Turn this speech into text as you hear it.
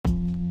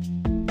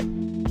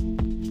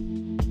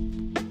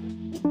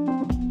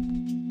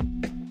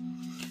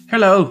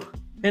Hello,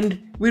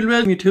 and we'll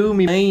welcome you to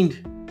me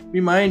mind.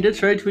 Me mind,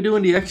 that's right, we're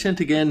doing the accent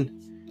again.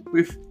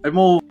 With a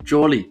more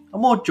jolly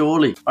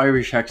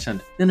Irish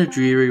accent than a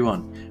dreary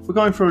one. We're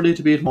going for a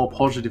little bit more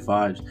positive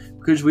vibes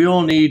because we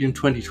all need in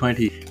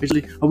 2020 is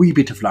a wee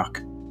bit of luck.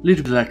 A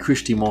little bit of that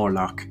Christy Moore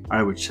luck,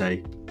 I would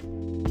say.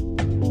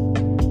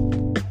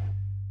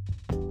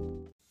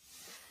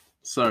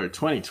 So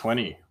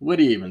 2020, where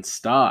do you even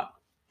start?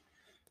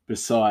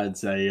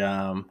 Besides a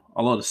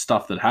lot of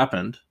stuff that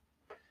happened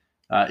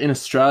in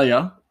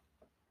Australia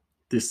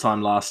this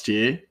time last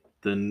year,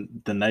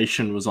 the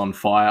nation was on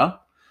fire,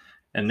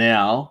 and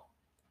now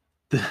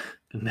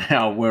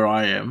now where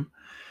I am,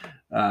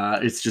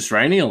 it's just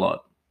raining a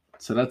lot.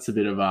 So that's a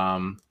bit of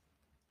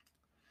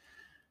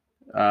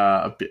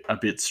a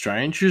bit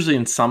strange. Usually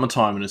in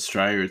summertime in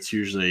Australia, it's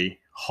usually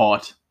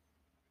hot,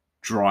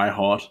 dry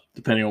hot,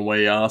 depending on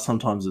where you are.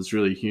 Sometimes it's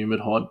really humid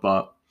hot,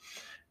 but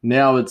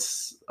now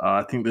it's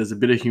I think there's a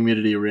bit of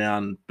humidity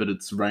around, but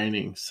it's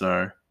raining,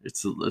 so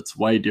it's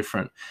way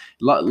different.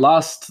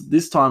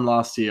 This time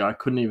last year, I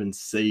couldn't even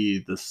see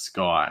the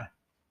sky.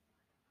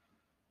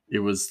 It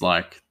was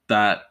like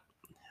that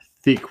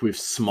thick with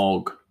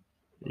smog,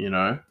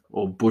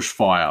 or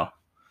bushfire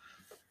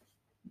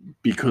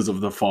because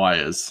of the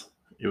fires.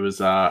 It was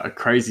a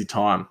crazy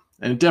time,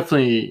 and it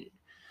definitely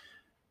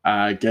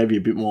gave you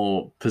a bit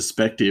more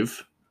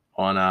perspective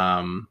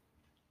on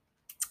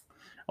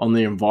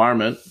the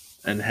environment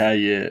and how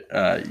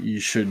you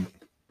should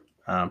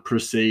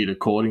proceed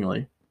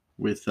accordingly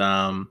with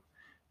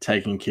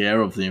taking care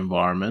of the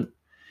environment.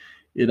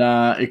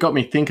 It got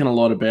me thinking a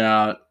lot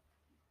about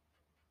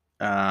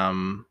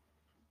um,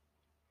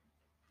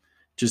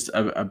 just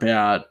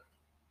about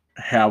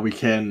how we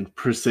can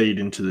proceed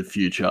into the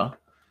future.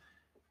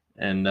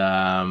 And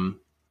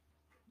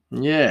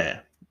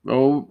yeah,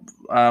 well,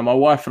 my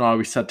wife and I,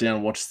 we sat down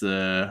and watched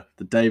the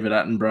David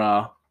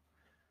Attenborough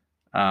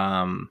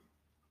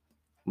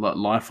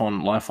Life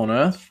on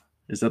Earth.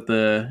 Is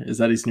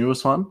that his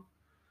newest one?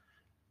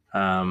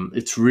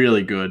 It's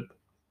really good.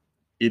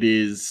 It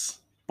is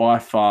by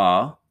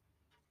far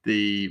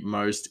the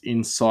most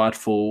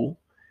insightful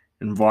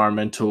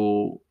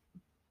environmental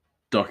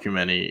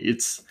documentary.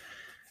 It's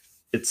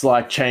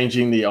like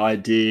changing the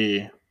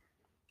idea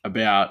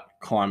about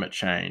climate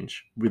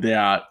change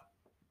without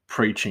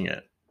preaching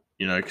it,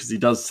 because he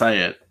does say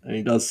it, and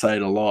he does say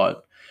it a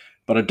lot,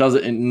 but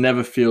it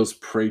never feels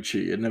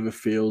preachy. It never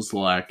feels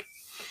like,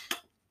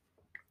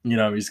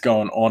 he's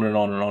going on and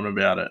on and on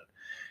about it.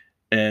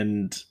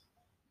 And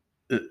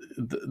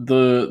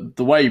the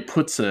way he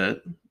puts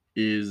it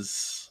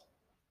is,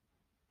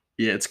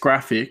 yeah, it's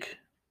graphic,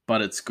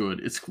 but it's good.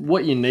 It's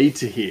what you need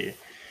to hear.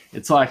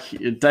 It's like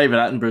David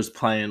Attenborough's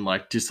playing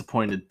like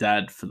disappointed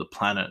dad for the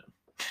planet.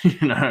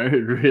 It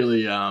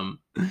really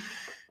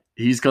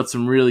he's got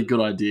some really good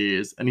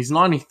ideas, and he's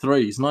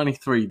 93. He's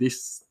 93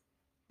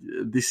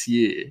 this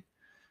year,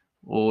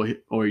 or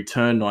he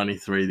turned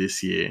 93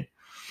 this year,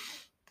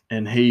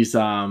 and he's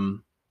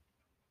seen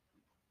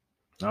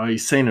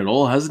it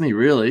all, hasn't he?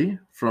 Really,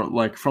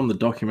 from the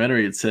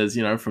documentary, it says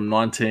from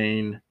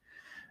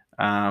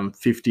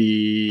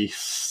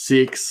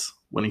 1956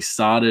 when he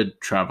started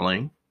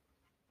traveling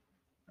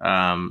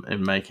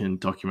and making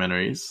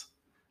documentaries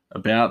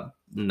about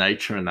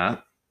nature and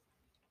that,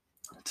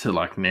 to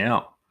like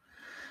now.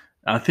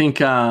 I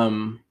think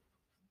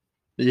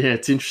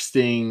it's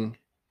interesting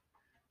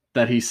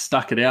that he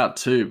stuck it out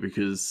too,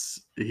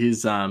 because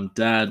his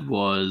dad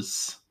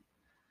was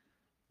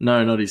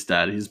no, not his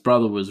dad. His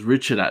brother was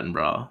Richard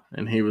Attenborough,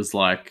 and he was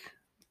like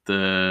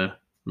the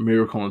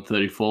Miracle on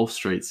 34th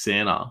Street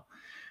Santa,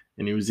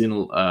 and he was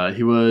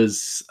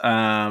who's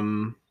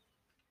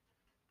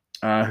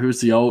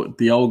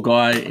the old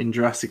guy in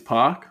Jurassic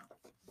Park?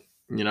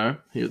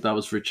 That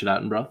was Richard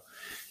Attenborough.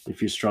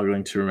 If you're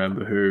struggling to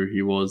remember who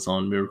he was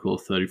on Miracle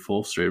of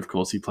 34th Street, of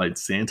course, he played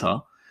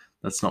Santa.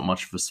 That's not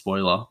much of a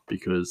spoiler,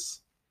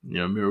 because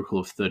Miracle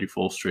of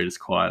 34th Street is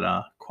quite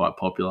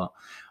popular.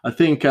 I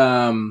think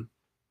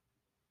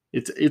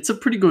it's a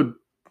pretty good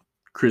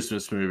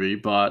Christmas movie,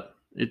 but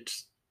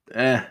it's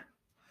not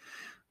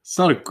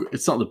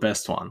the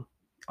best one.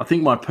 I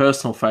think my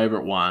personal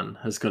favorite one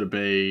has got to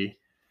be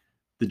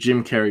the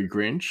Jim Carrey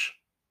Grinch.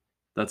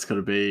 That's got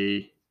to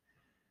be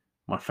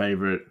my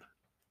favorite.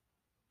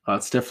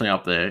 It's definitely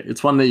up there.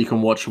 It's one that you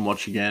can watch and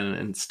watch again,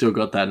 and it's still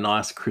got that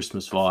nice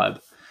Christmas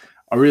vibe.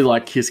 I really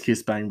like Kiss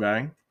Kiss Bang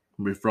Bang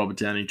with Robert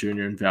Downey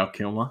Jr. and Val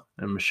Kilmer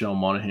and Michelle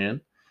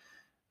Monaghan.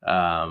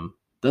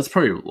 That's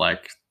probably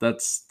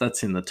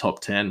that's in the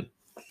top 10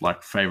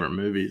 like favorite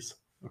movies.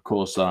 Of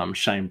course,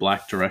 Shane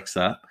Black directs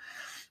that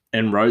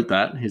and wrote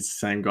that. He's the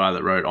same guy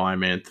that wrote Iron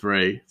Man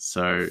 3.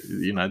 So,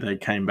 they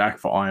came back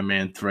for Iron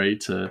Man 3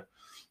 to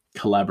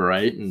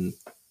collaborate and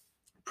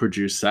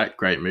produce that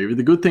great movie.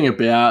 The good thing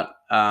about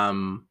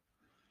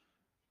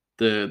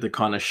the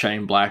kind of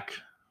Shane Black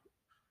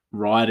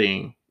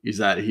writing is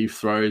that he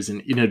throws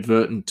an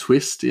inadvertent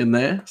twist in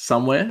there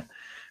somewhere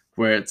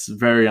where it's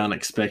very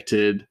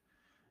unexpected,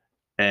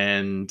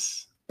 and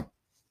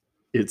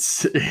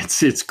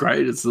it's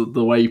great. It's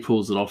the way he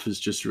pulls it off is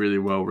just really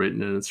well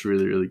written, and it's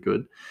really, really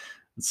good.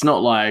 It's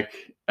not like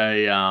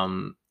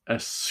a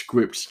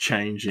script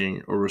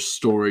changing or a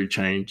story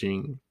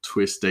changing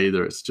twist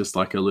either. It's just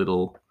like a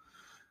little,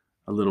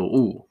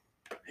 ooh,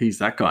 he's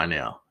that guy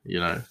now.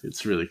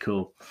 It's really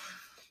cool.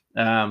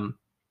 I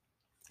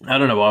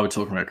don't know why we're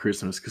talking about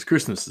Christmas, because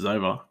Christmas is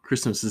over.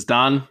 Christmas is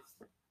done.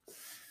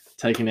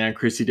 Taking down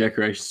Chrissy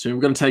decorations soon.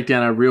 We're going to take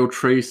down a real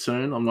tree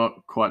soon. I'm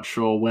not quite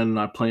sure when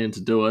I plan to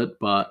do it,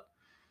 but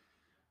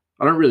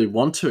I don't really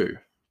want to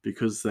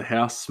because the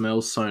house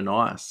smells so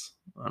nice.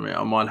 I mean,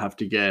 I might have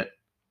to get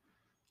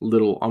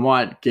I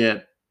might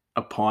get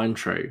a pine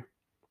tree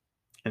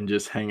and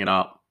just hang it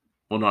up.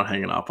 Well, not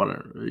hang it up.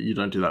 You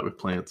don't do that with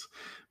plants.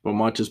 But I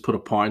might just put a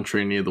pine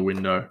tree near the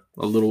window,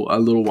 a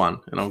little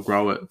one, and I'll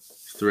grow it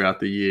throughout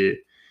the year,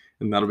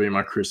 and that'll be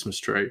my Christmas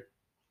tree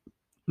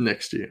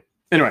next year.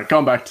 Anyway,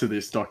 going back to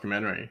this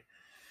documentary.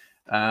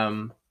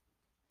 So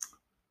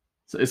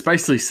it's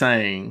basically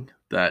saying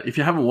that if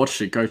you haven't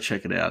watched it, go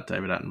check it out.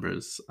 David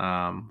Attenborough's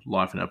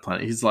Life in Our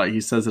Planet.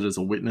 He says it as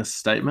a witness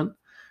statement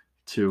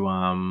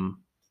to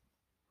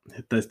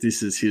that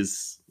this is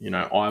his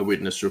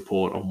eyewitness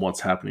report on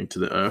what's happening to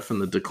the Earth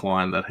and the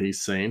decline that he's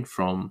seen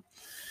from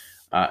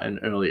an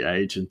early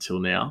age until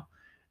now.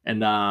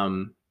 And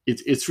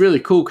it's really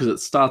cool because it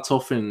starts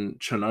off in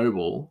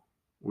Chernobyl,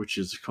 which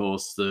is of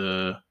course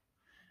the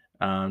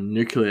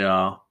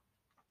nuclear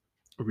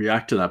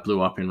reactor that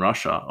blew up in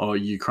Russia or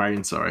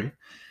Ukraine, sorry.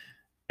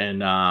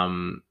 And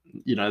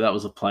that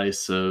was a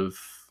place of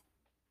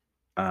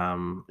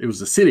it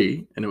was a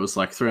city, and it was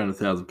like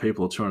 300,000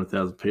 people or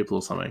 200,000 people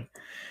or something.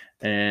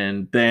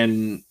 And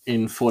then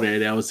in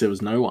 48 hours there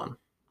was no one.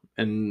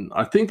 And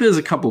I think there's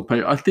a couple of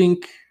people.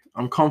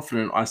 I'm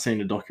confident I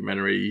seen a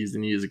documentary years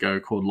and years ago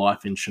called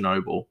Life in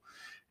Chernobyl,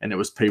 and it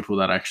was people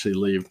that actually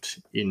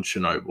lived in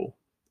Chernobyl,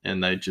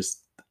 and they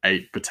just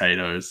ate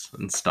potatoes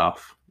and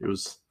stuff. It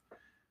was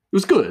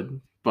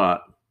good,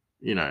 but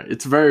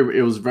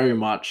it was very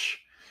much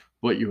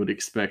what you would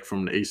expect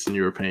from an Eastern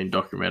European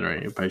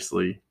documentary.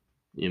 Basically,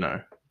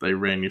 they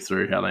ran you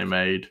through how they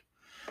made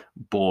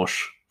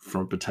borscht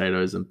from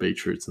potatoes and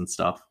beetroots and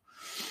stuff,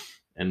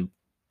 and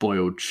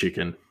boiled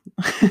chicken.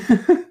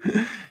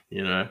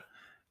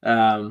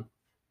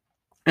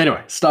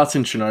 Anyway, starts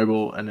in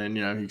Chernobyl, and then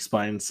he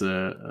explains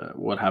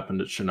what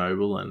happened at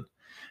Chernobyl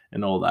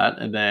and all that,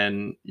 and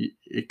then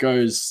it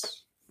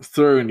goes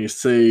through, and you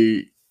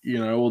see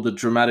all the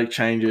dramatic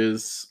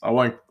changes. I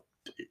won't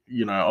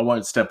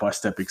step by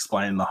step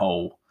explain the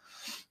whole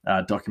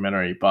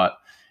documentary, but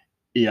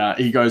yeah,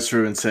 he goes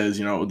through and says,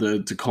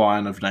 the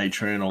decline of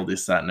nature and all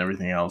this, that, and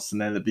everything else.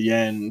 And then at the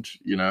end,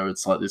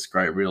 it's like this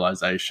great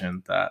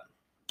realization that,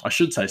 I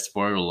should say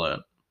spoiler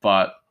alert,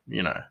 but,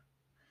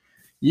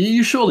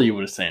 you surely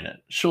would have seen it.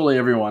 Surely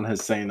everyone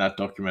has seen that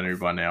documentary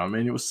by now. I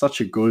mean, it was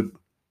such a good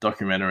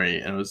documentary,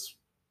 and it was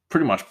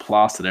pretty much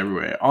plastered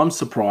everywhere. I'm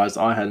surprised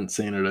I hadn't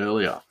seen it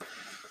earlier.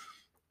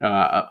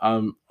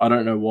 I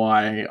don't know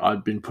why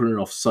I'd been putting it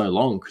off so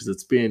long, because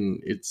it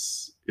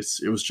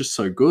was just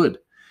so good.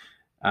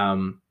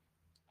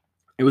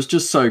 It was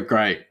just so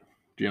great.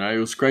 It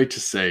was great to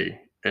see.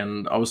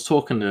 And I was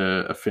talking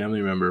to a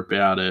family member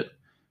about it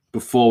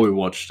before we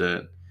watched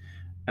it,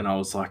 and I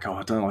was like, "Oh,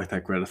 I don't like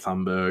that Greta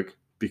Thunberg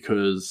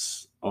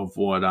because of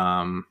what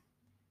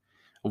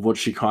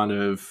she kind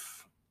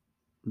of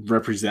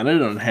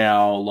represented, and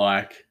how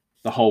like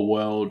the whole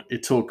world.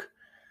 It took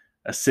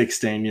a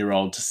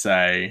 16-year-old to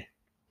say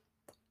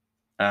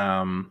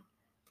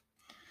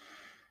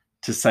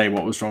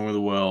what was wrong with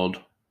the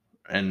world."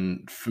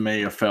 And for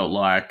me, I felt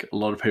like a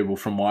lot of people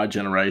from my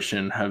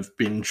generation have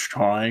been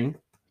trying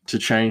to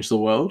change the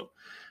world.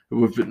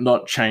 We've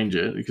not change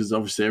it, because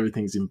obviously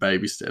everything's in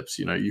baby steps.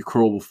 You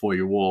crawl before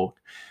you walk.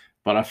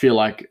 But I feel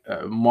like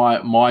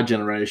my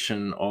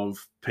generation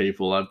of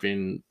people have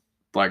been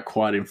like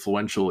quite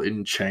influential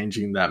in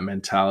changing that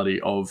mentality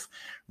of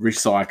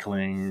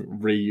recycling,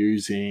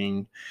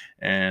 reusing,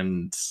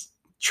 and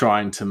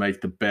trying to make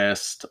the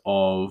best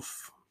of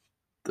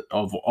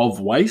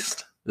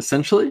waste,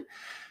 essentially.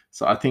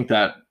 So I think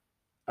that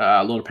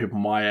a lot of people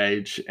my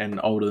age and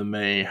older than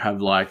me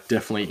have like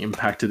definitely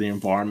impacted the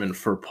environment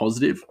for a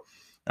positive.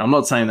 And I'm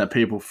not saying that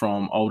people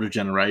from older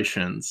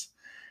generations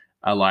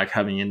are like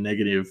having a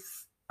negative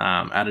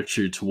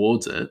attitude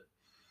towards it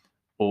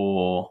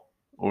or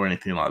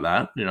anything like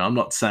that.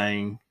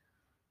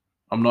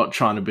 I'm not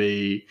trying to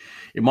be.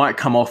 It might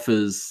come off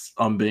as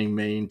I'm being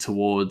mean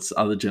towards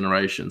other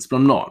generations, but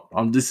I'm not.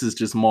 This is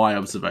just my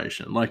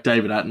observation. Like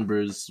David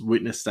Attenborough's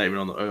witness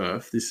statement on the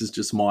Earth, this is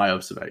just my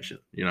observation.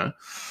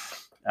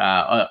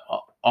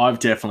 I've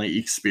definitely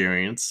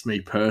experienced, me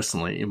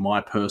personally, in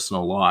my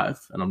personal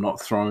life, and I'm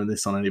not throwing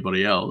this on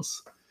anybody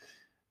else.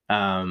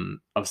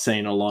 I've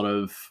seen a lot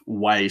of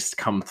waste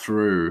come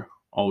through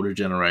older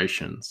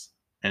generations,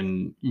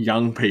 and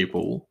young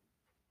people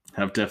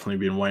have definitely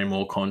been way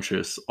more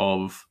conscious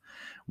of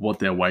what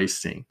they're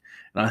wasting.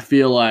 And I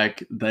feel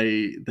like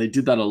they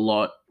did that a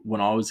lot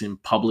when I was in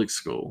public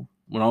school.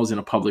 When I was in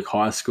a public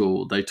high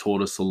school, they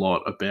taught us a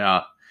lot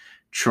about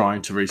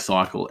trying to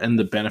recycle and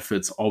the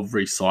benefits of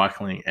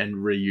recycling and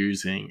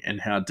reusing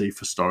and how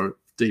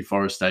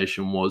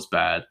deforestation was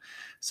bad.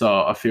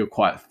 So I feel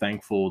quite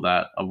thankful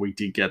that we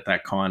did get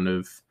that kind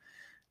of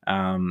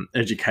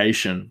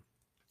education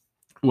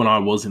when I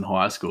was in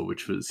high school,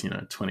 which was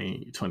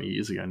 20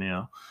 years ago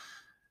now.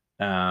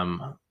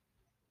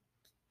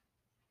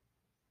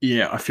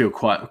 I feel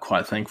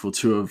quite thankful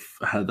to have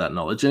had that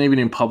knowledge. And even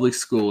in public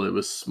school, it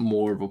was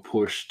more of a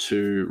push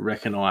to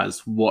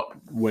recognize what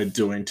we're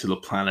doing to the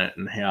planet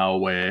and how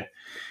we're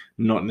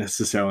not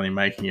necessarily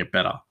making it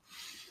better.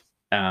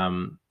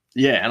 And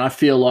I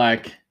feel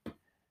like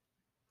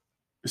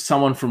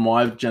someone from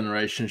my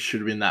generation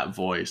should have been that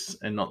voice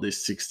and not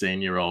this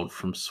 16-year-old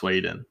from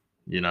Sweden,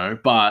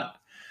 but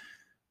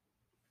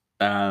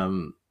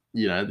the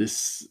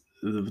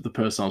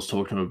person I was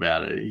talking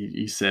about it,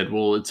 he said,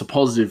 well, it's a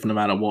positive no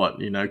matter what,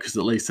 because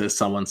at least there's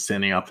someone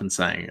standing up and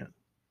saying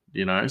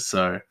it,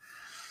 so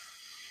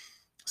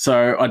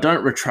I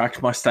don't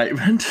retract my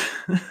statement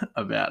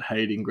about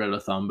hating Greta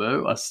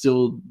Thunberg. I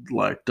still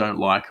don't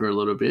like her a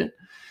little bit,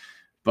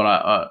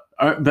 but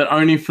but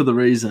only for the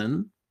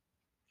reason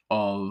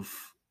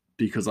of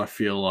because I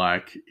feel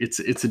like it's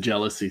a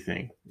jealousy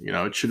thing.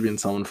 It should have been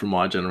someone from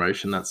my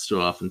generation that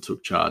stood up and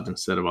took charge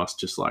instead of us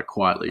just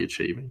quietly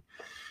achieving.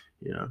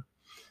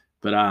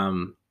 But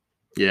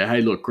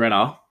hey, look,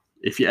 Greta,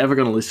 if you're ever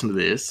going to listen to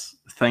this,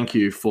 thank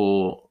you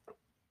for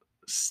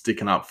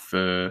sticking up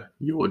for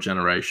your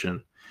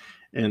generation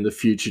and the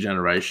future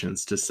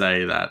generations to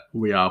say that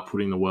we are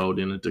putting the world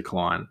in a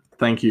decline.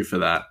 Thank you for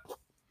that.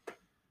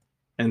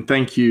 And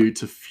thank you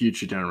to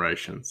future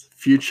generations,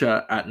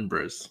 future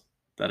Attenboroughs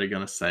that are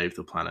going to save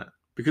the planet,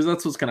 because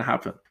that's what's going to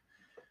happen.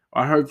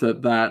 I hope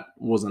that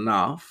was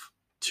enough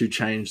to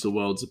change the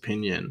world's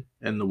opinion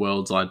and the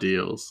world's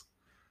ideals.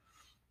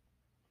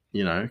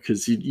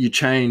 Because you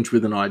change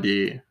with an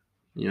idea.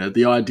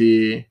 The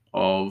idea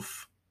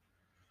of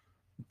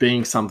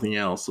being something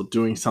else or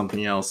doing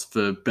something else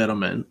for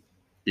betterment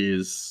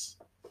is,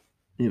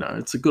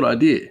 it's a good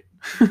idea.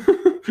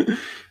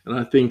 And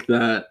I think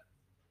that,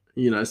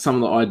 some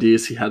of the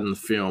ideas he had in the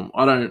film,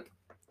 I'm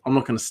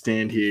not going to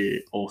stand here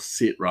or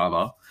sit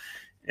rather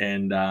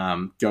and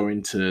go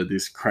into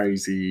this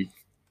crazy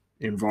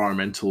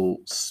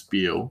environmental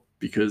spiel,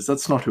 because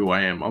that's not who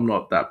I am. I'm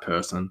not that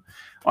person.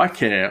 I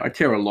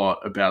care a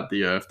lot about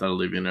the earth that I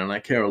live in, and I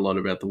care a lot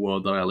about the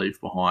world that I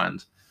leave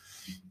behind.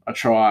 I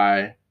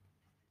try,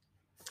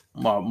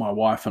 my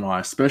wife and I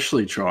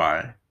especially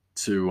try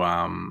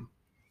to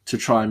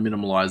try and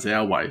minimize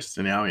our waste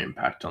and our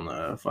impact on the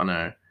earth.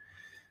 I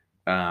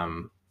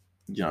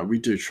know, we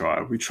do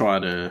try. We try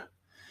to,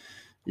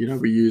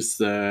 we use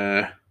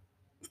the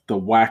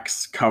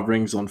wax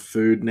coverings on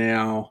food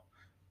now,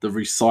 the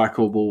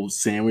recyclable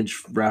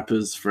sandwich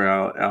wrappers for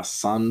our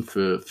son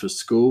for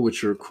school,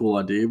 which are a cool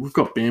idea. We've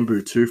got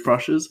bamboo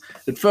toothbrushes.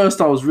 At first,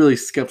 I was really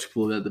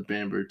skeptical about the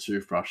bamboo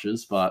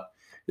toothbrushes, but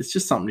it's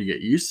just something to get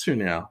used to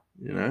now,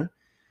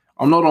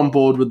 I'm not on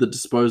board with the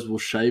disposable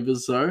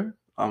shavers, though.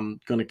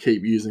 I'm going to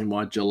keep using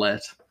my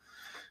Gillette.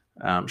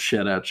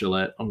 Shout out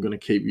Gillette. I'm going to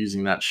keep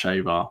using that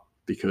shaver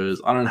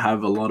because I don't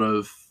have a lot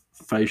of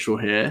facial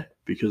hair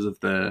because of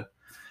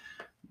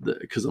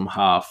because I'm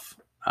half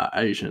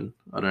Asian.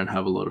 I don't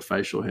have a lot of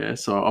facial hair,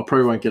 so I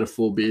probably won't get a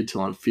full beard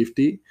till I'm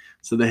 50.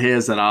 So the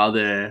hairs that are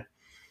there,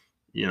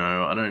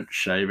 I don't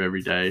shave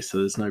every day, so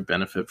there's no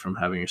benefit from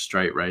having a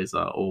straight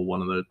razor or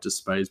one of the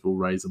disposable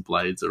razor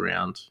blades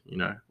around.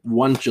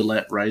 One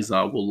Gillette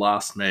razor will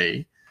last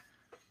me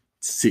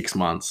 6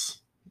 months.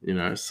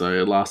 So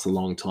it lasts a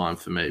long time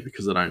for me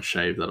because I don't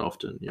shave that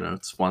often.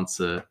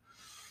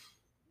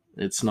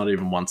 It's not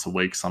even once a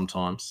week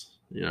sometimes.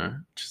 It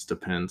just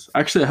depends.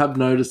 Actually, I have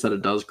noticed that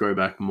it does grow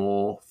back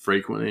more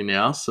frequently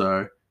now.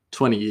 So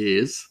 20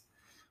 years,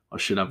 I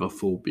should have a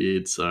full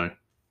beard. So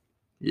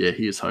yeah,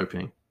 here's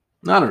hoping.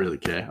 No, I don't really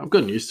care. I've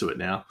gotten used to it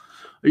now.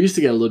 I used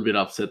to get a little bit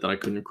upset that I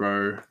couldn't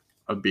grow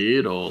a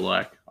beard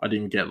or I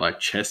didn't get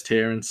chest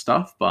hair and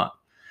stuff. But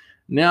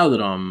now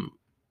that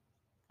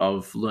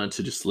I've learned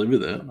to just live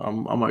with it,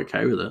 I'm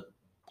okay with it.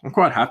 I'm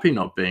quite happy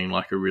not being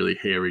a really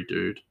hairy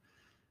dude.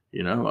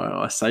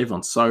 I save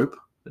on soap.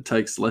 It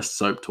takes less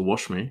soap to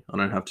wash me. I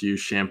don't have to use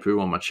shampoo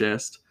on my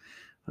chest.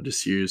 I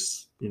just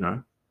use,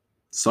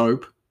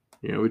 soap,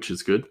 which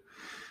is good.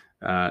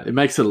 It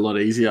makes it a lot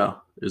easier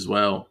as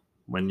well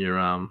when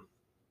you're,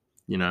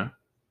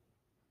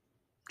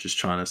 just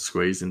trying to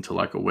squeeze into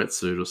a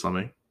wetsuit or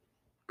something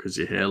because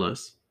you're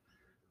hairless.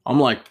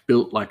 I'm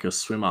built like a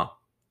swimmer.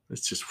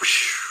 It's just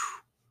whoosh,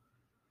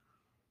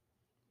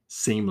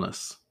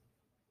 seamless,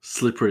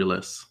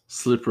 slipperiness.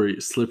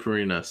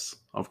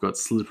 I've got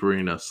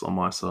slipperiness on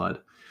my side.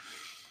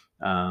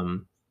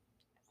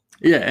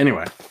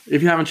 Anyway,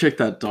 if you haven't checked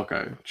that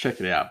doco,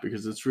 check it out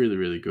because it's really,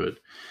 really good.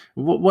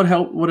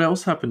 What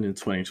else happened in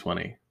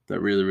 2020 that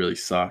really, really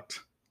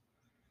sucked?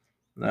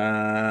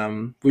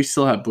 We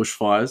still had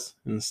bushfires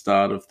in the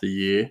start of the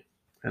year,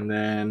 and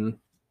then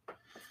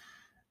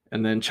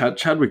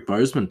Chadwick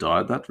Boseman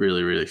died. That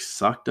really, really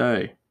sucked,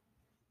 eh?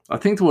 I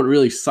think what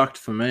really sucked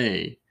for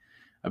me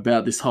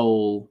about this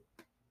whole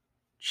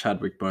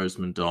Chadwick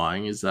Boseman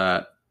dying is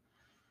that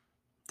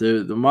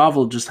the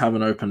Marvel just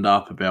haven't opened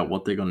up about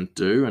what they're going to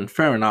do, and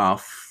fair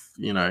enough,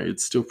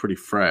 it's still pretty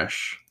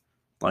fresh,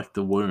 like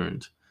the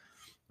wound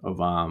of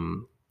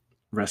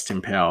rest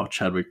in power,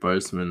 Chadwick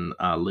Boseman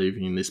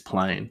leaving this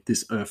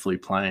earthly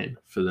plane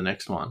for the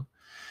next one.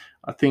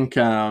 I think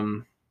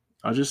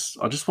I just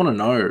want to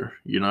know,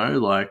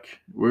 like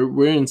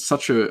we're in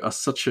such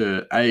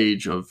a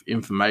age of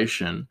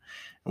information,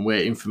 and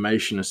where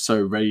information is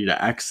so ready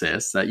to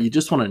access that you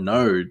just want to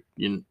know,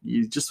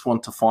 you just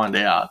want to find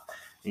out,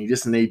 and you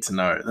just need to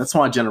know. That's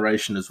my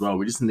generation as well.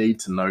 We just need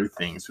to know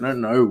things. We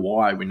don't know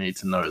why we need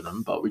to know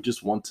them, but we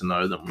just want to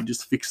know them. We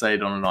just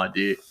fixate on an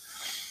idea,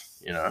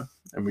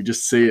 and we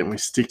just see it and we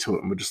stick to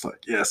it, and we're just like,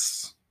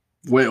 yes,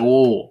 we're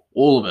all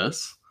of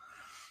us.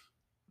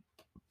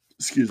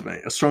 Excuse me,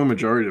 a strong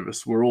majority of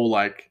us, we're all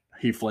like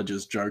Heath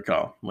Ledger's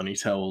Joker when he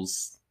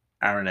tells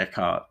Aaron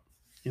Eckhart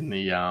in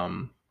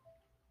the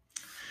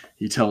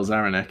he tells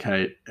Aaron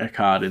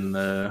Eckhart in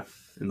the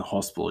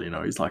hospital,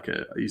 he's like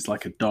a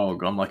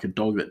dog. I'm like a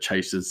dog that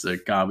chases a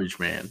garbage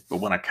man, but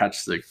when I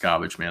catch the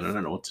garbage man, I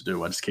don't know what to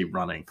do. I just keep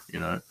running,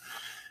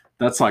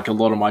 That's like a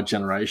lot of my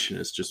generation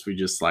is we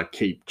just like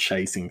keep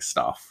chasing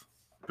stuff,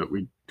 but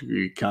we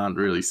can't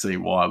really see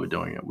why we're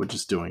doing it. We're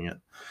just doing it.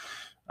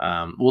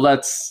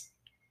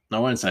 I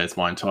won't say it's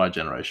my entire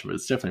generation, but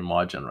it's definitely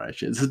my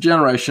generation. It's a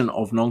generation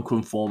of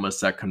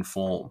nonconformists that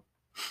conform.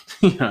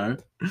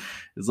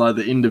 It's like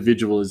the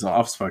individualism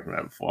I've spoken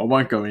about before. I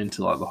won't go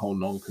into like the whole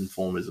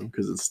nonconformism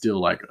because it still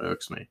like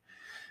irks me.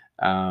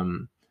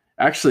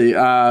 Actually,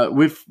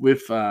 with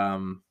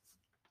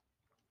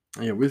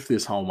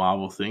this whole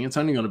Marvel thing, it's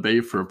only going to be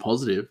for a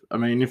positive. I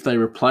mean, if they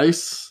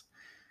replace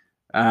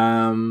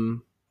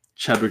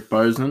Chadwick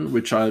Boseman,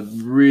 which I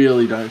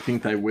really don't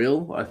think they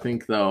will. I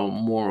think they'll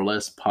more or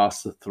less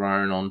pass the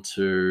throne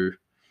onto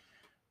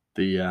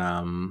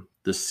the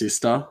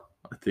sister.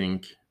 I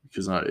think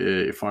because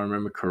if I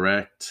remember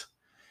correct,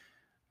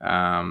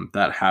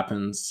 that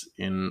happens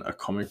in a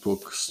comic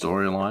book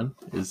storyline.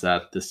 Is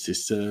that the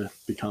sister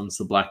becomes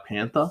the Black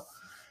Panther?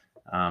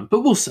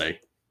 But we'll see.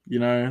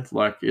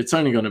 Like it's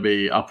only going to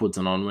be upwards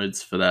and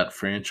onwards for that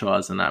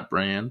franchise and that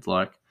brand.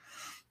 Like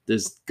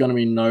there's going to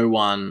be no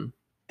one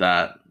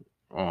that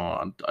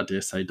I dare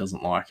say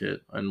doesn't like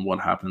it, and what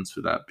happens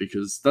with that,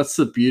 because that's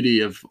the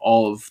beauty of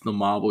the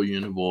Marvel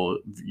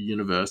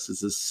universe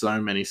is there's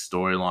so many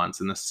storylines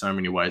and there's so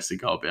many ways to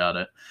go about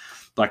it.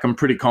 Like I'm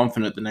pretty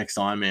confident the next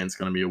Iron Man's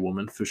going to be a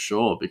woman for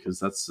sure, because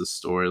that's the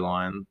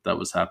storyline that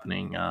was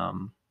happening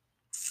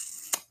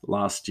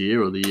last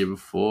year or the year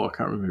before. I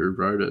can't remember who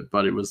wrote it,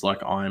 but it was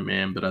like Iron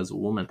Man but as a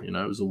woman.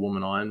 It was a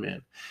woman Iron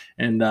Man,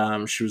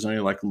 and she was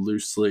only like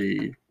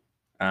loosely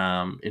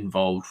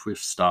involved with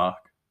Stark.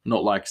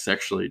 Not like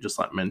sexually, just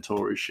like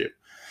mentorship,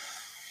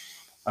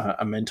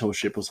 a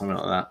mentorship or something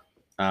like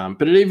that.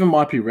 But it even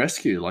might be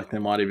rescue. Like they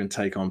might even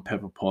take on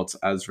Pepper Potts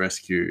as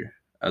rescue,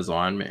 as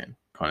Iron Man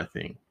kind of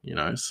thing,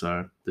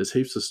 So there's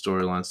heaps of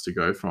storylines to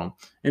go from.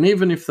 And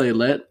even if they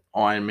let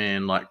Iron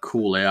Man like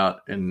cool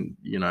out and,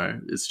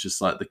 it's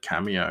just like the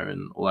cameo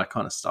and all that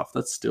kind of stuff,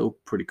 that's still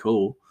pretty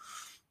cool.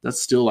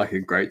 That's still like a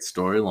great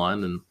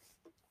storyline, and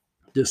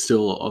there's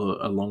still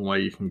a long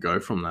way you can go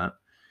from that.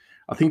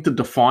 I think the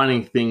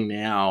defining thing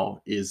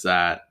now is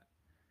that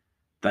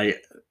they,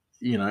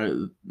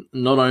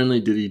 not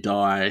only did he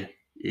die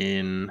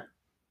in,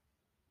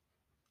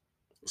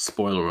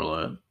 spoiler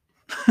alert,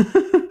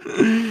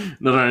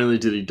 not only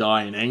did he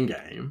die in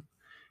Endgame,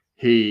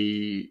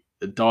 he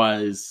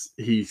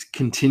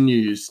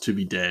continues to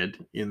be dead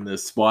in the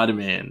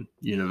Spider-Man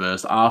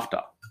universe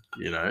after,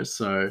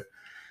 so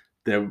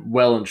they're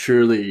well and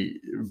truly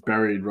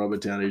buried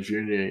Robert Downey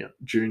Jr.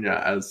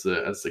 as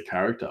the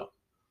character,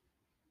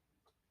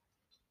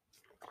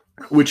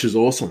 which is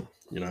awesome,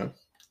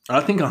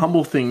 I think a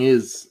humble thing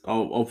is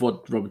of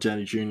what Robert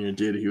Downey Jr.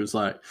 did. He was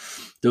like,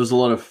 there was a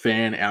lot of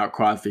fan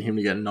outcry for him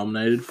to get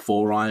nominated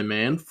for Iron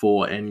Man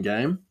for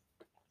Endgame,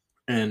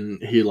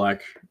 and he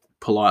like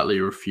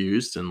politely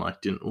refused and like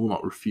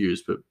not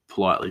refused, but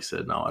politely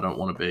said, no, I don't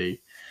want to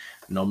be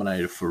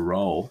nominated for a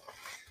role.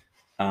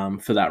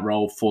 For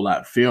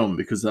that film,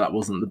 because that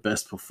wasn't the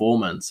best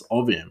performance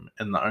of him.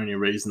 And the only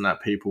reason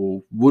that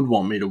people would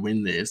want me to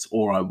win this,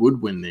 or I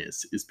would win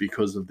this, is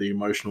because of the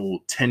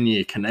emotional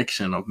 10-year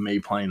connection of me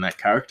playing that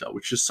character,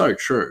 which is so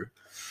true.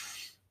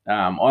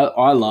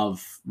 I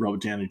love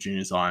Robert Downey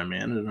Jr.'s Iron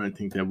Man, and I don't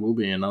think there will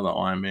be another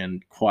Iron Man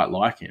quite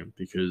like him,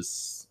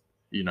 because,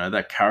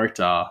 that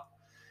character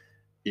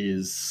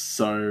is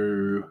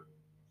so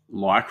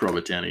like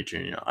Robert Downey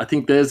Jr. I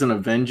think there's an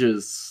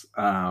Avengers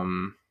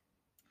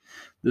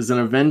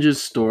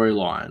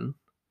storyline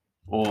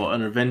or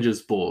an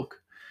Avengers book,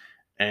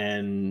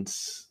 and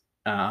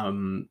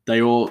Tony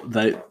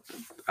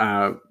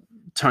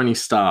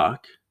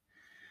Stark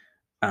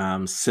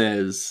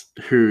says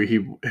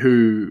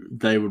who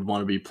they would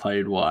want to be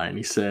played by, and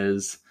he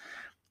says,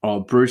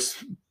 Edward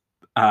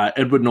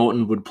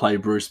Norton would play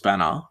Bruce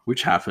Banner,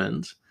 which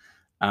happened.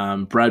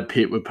 Brad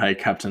Pitt would play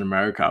Captain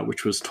America,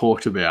 which was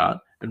talked about,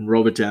 and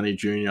Robert Downey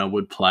Jr.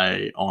 would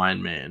play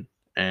Iron Man.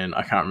 and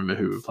I can't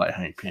remember who would play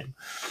Hank Pym.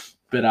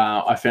 But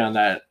I found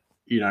that,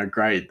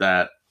 great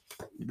that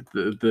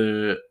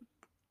the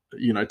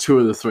two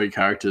of the three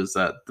characters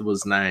that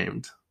was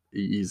named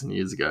years and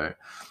years ago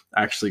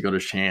actually got a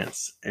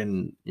chance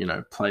and,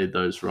 played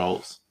those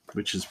roles,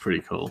 which is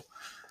pretty cool.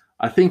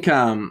 I think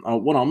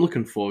what I'm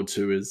looking forward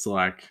to is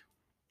like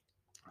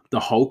the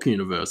Hulk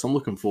universe. I'm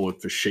looking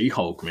forward for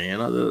She-Hulk,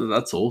 man.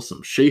 That's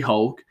awesome.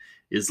 She-Hulk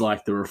is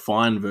like the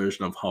refined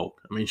version of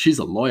Hulk. I mean, she's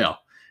a lawyer.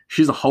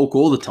 She's a Hulk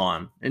all the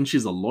time, and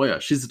she's a lawyer.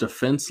 She's a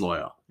defense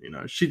lawyer.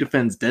 She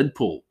defends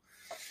Deadpool.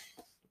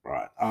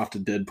 Right after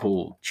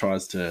Deadpool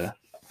tries to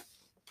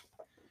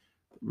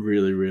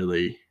really,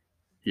 really,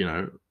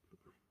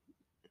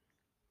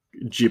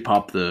 jip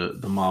up the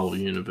Marvel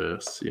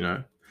universe.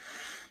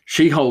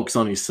 She-Hulk's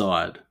on his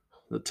side.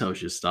 That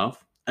tells you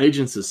stuff.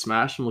 Agents of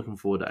Smash. I'm looking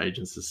forward to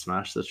Agents of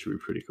Smash. That should be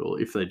pretty cool.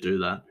 If they do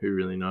that, who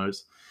really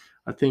knows?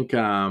 I think,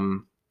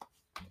 there's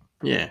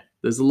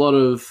a lot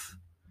of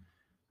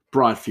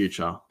bright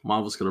future.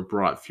 Marvel's got a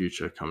bright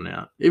future coming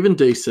out. Even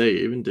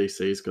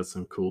DC's got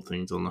some cool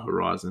things on the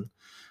horizon.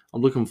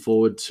 I'm looking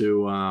forward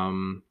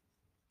to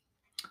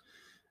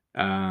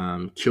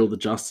Kill the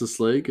Justice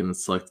League, and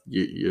it's like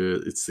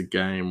it's the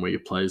game where you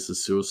play as the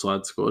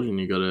Suicide Squad, and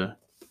you got to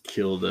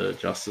kill the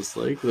Justice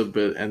League,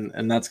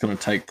 and that's going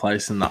to take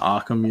place in the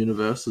Arkham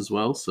universe as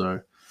well. So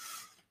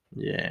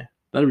yeah,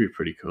 that'd be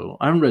pretty cool.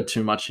 I haven't read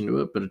too much into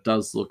it, but it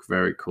does look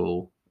very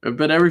cool.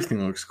 But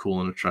everything looks cool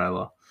in the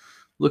trailer.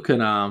 Look at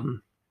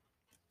look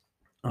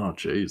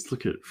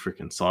at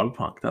freaking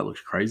Cyberpunk. That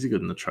looks crazy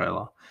good in the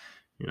trailer.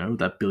 With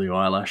that Billie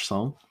Eilish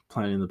song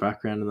playing in the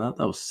background, and that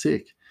was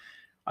sick.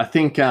 I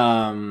think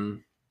actually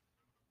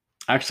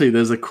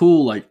there's a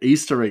cool like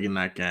Easter egg in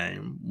that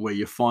game where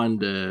you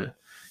find a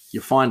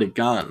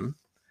gun,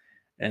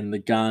 and the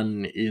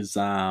gun is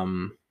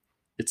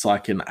it's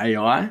like an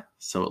AI,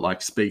 so it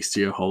like speaks to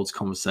you, holds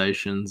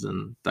conversations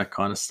and that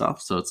kind of stuff.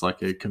 So it's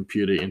like a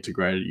computer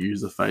integrated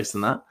user face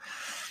and that.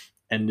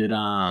 And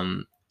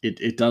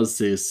it does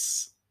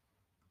this.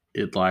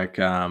 It like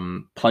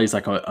plays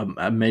like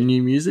a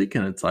menu music,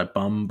 and it's like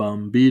bum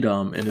bum be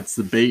dum, and it's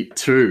the beat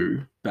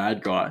to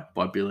Bad Guy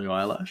by Billie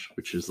Eilish,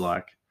 which is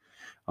like,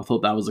 I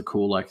thought that was a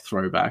cool like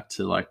throwback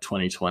to like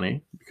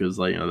 2020, because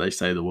like they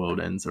say the world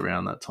ends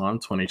around that time.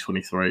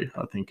 2023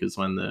 I think is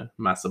when the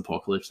mass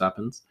apocalypse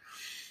happens.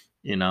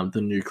 In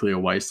the nuclear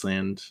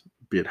wasteland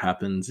bit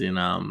happens in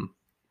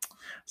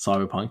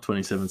Cyberpunk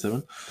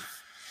 2077.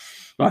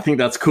 I think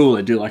that's cool.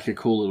 They do like a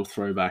cool little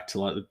throwback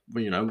to like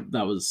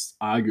that was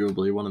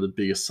arguably one of the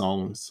biggest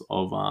songs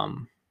of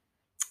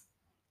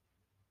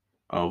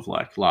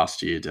like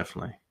last year.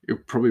 Definitely,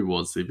 it probably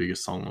was the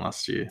biggest song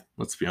last year.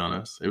 Let's be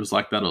honest, it was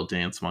like that or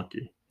Dance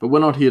Monkey. But we're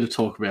not here to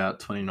talk about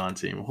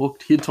 2019. We're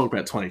here to talk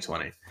about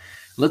 2020.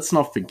 Let's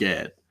not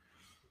forget,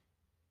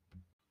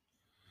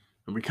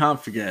 and we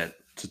can't forget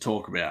to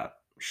talk about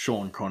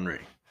Sean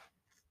Connery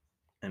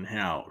and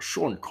how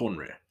Sean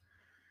Connery,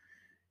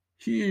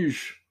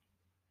 huge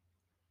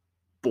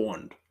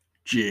Bond,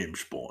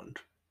 James Bond,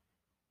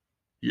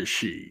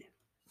 Yashi.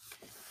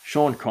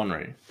 Sean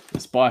Connery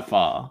is by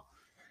far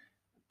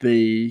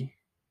the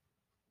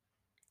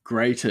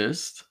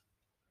greatest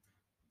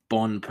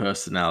Bond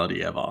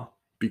personality ever,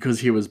 because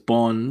he was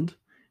Bond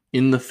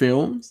in the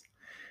films,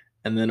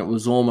 and then it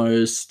was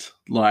almost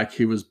like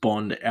he was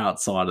Bond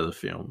outside of the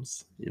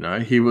films.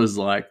 He was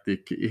like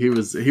he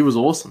was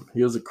awesome.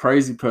 He was a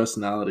crazy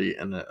personality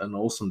and an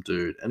awesome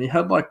dude, and he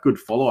had like good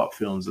follow-up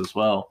films as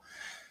well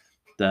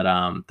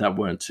that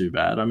weren't too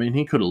bad. I mean,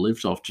 he could have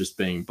lived off just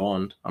being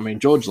Bond. I mean,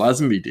 George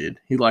Lazenby did.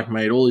 He like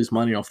made all his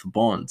money off the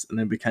Bonds and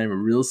then became a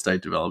real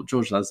estate developer.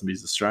 George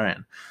Lazenby's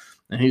Australian,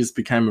 and he just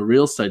became a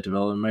real estate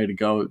developer and made a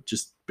go at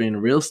just being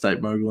a real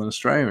estate mogul in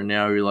Australia. And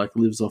now he like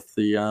lives off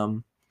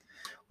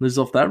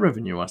that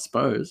revenue, I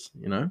suppose.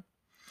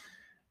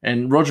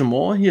 And Roger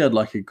Moore, he had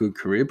like a good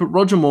career, but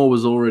Roger Moore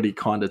was already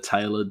kind of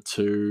tailored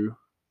to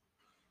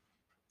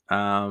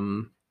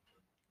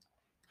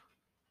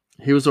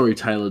he was already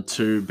tailored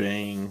to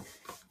being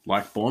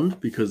like Bond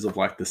because of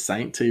like the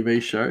Saint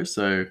TV show.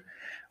 So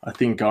I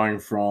think going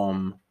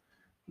from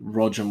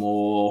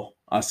Sean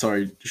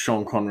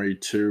Connery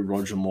to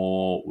Roger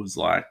Moore was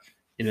like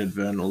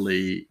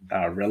inadvertently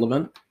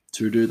relevant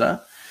to do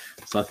that.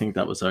 So I think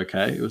that was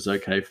okay. It was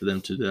okay for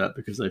them to do that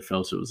because they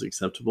felt it was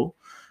acceptable,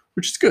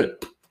 which is good.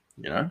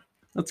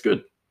 That's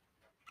good.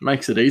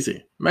 Makes it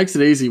easy. Makes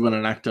it easy when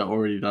an actor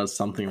already does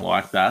something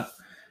like that,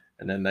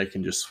 and then they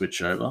can just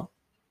switch over.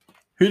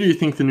 Who do you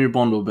think the new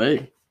Bond will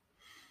be?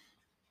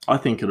 I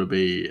think it'll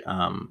be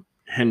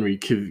Henry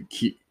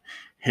Cavill.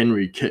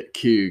 Henry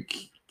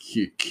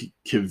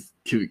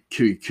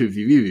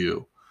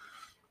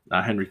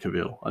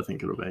Cavill, I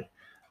think it'll be.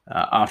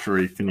 After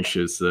he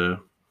finishes the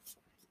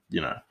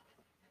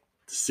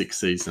 6th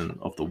season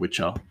of The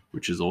Witcher,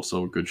 which is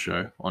also a good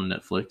show on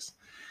Netflix.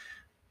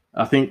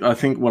 I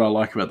think what I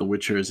like about The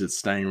Witcher is it's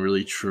staying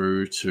really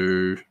true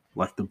to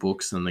like the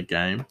books and the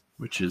game,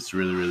 which is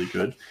really, really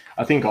good.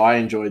 I think I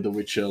enjoyed The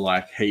Witcher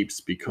like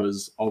heaps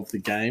because of the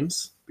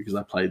games, because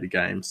I played the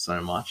games so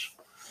much.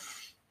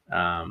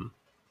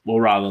 well,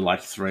 rather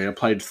like 3. I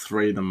played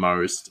 3 the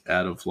most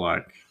out of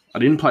like, I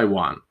didn't play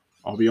 1.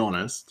 I'll be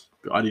honest.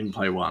 I didn't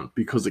play 1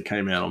 because it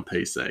came out on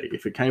PC.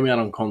 If it came out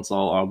on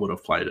console, I would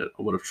have played it.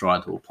 I would have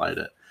tried to have played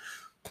it.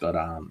 But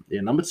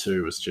yeah, number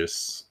 2 was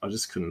just, I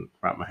just couldn't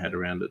wrap my head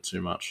around it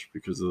too much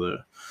because of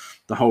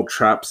the whole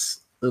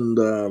traps, and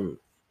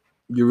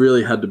you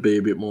really had to be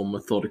a bit more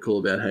methodical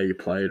about how you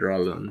played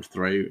rather than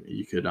 3.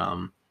 You could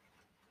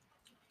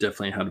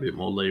definitely had a bit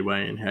more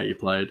leeway in how you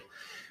played,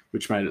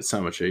 which made it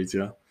so much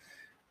easier.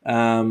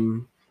 Yeah,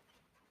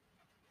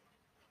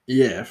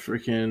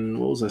 freaking,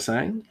 what was I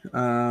saying?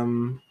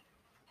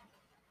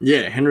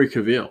 Yeah, Henry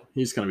Cavill.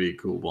 He's going to be a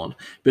cool Bond.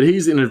 But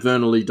he's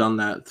inadvertently done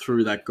that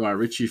through that Guy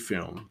Ritchie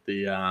film.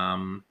 The,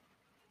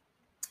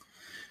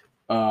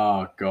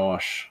 oh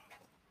gosh.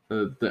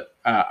 The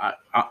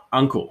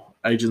Uncle,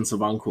 Agents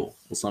of Uncle,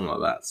 or something like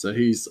that. So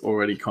he's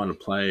already kind of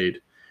played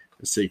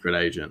a secret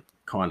agent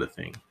kind of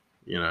thing,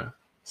 you know?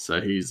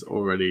 So he's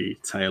already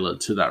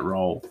tailored to that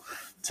role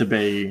to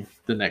be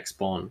the next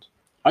Bond.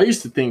 I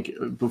used to think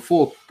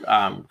before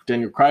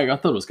Daniel Craig, I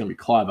thought it was going to be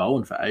Clive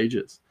Owen for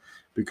ages,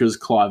 because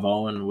Clive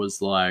Owen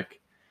was like,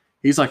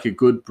 he's like a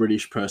good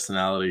British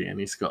personality, and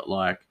he's got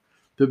like,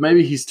 but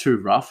maybe he's too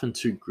rough and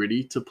too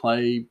gritty to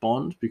play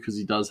Bond because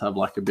he does have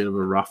like a bit of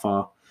a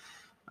rougher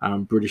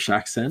British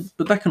accent,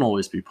 but that can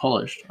always be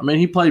polished. I mean,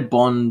 he played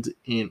Bond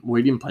in, well,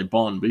 he didn't play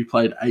Bond, but he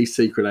played a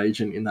secret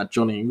agent in that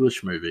Johnny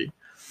English movie.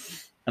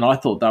 And I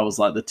thought that was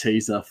like the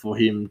teaser for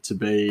him to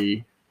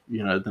be,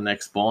 you know, the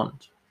next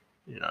Bond.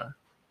 You know,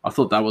 I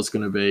thought that was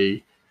going to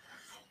be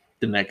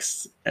the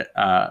next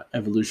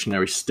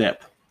evolutionary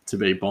step to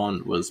be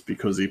Bond, was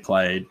because he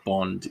played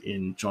Bond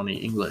in Johnny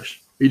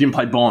English. He didn't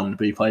play Bond,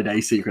 but he played a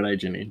secret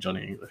agent in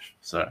Johnny English.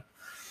 So,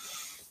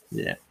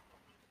 yeah.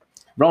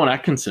 Rowan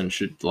Atkinson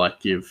should like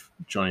give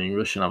Johnny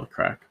English another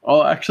crack.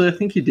 Oh, actually, I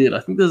think he did. I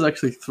think there's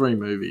actually 3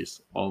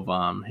 movies of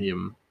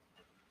him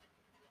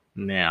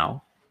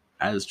now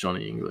as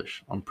Johnny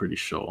English. I'm pretty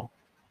sure,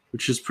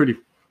 which is pretty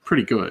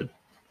good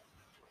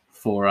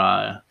for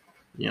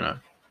you know,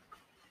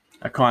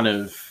 a kind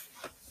of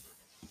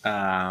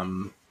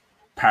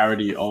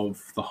parody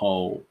of the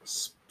whole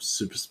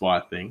super spy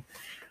thing.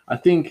 I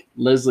think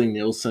Leslie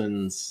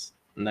Nielsen's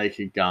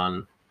Naked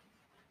Gun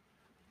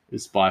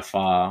is by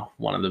far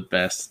one of the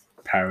best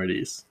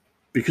parodies,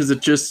 because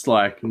it just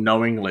like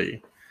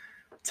knowingly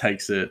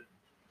takes it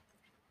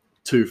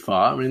too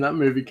far. I mean, that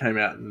movie came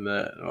out in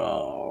the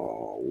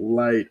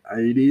late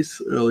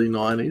 80s, early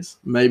 90s,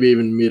 maybe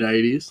even mid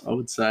 80s, I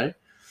would say.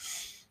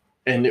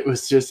 And it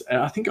was just,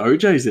 I think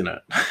OJ's in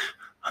it.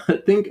 I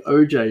think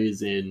OJ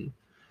is in,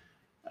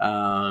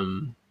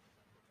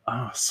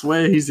 I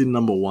swear he's in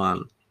number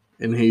 1.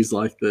 And he's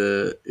like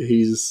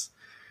he's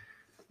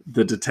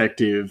the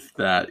detective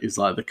that is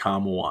like the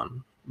calmer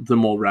one, the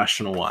more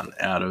rational one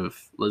out of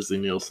Leslie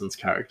Nielsen's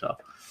character.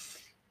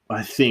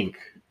 I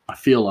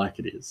feel like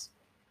it is.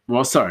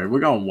 Well, sorry, we're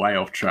going way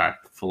off track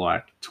for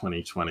like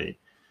 2020.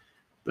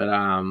 But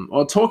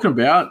talking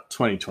about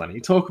 2020,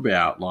 talk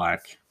about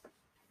like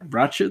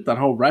Ratchet, that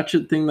whole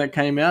Ratchet thing that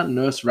came out,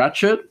 Nurse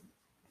Ratchet,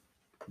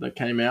 that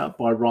came out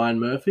by Ryan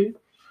Murphy.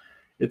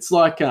 It's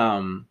like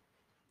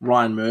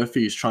Ryan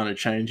Murphy is trying to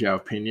change our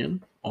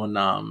opinion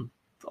on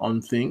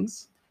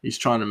things. He's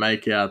trying to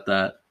make out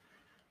that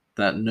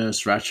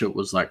Nurse Ratchet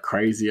was like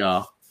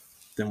crazier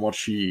than what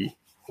she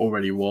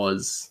already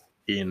was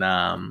in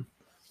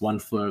One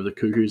Flew Over the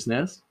Cuckoo's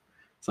Nest.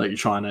 It's like you're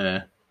trying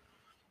to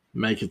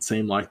make it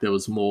seem like there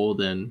was more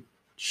than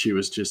she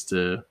was just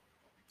an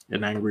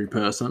angry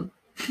person.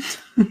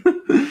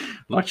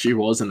 Like she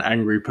was an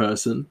angry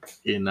person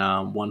in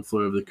One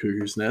Flew Over the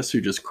Cuckoo's Nest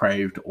who just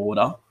craved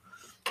order.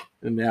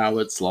 And now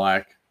it's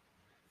like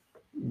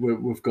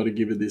we've got to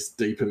give it this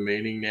deeper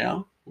meaning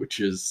now, which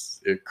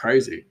is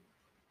crazy.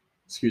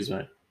 Excuse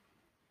me.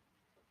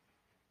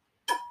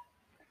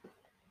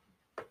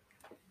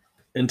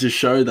 And to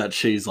show that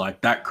she's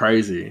like that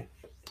crazy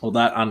or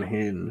that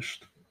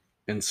unhinged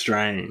and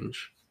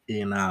strange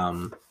in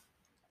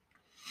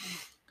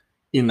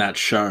that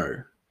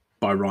show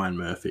by Ryan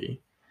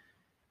Murphy.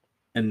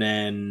 And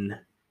then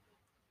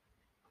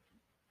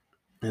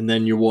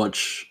you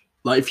watch,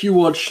 like, if you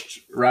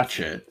watched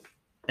Ratchet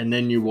and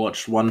then you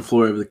watched One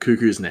Flew Over the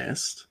Cuckoo's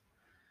Nest,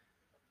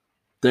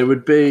 there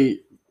would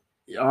be,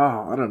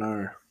 I don't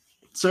know.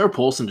 Sarah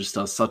Paulson just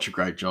does such a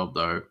great job,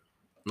 though.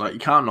 Like, you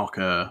can't knock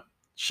her.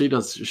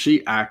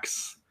 She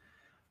acts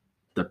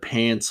the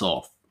pants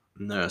off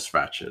Nurse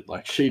Ratchet.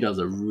 Like, she does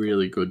a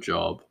really good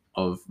job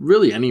of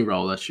really any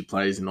role that she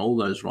plays in all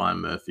those Ryan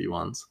Murphy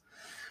ones,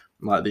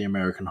 like the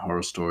American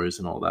Horror Stories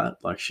and all that.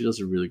 Like, she does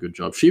a really good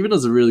job. She even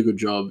does a really good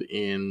job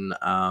in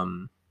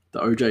the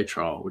OJ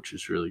trial, which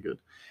is really good.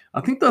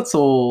 I think that's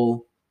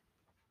all.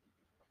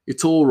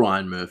 It's all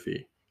Ryan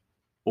Murphy,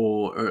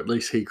 or at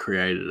least he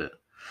created it.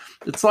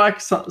 It's like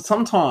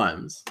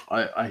sometimes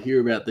I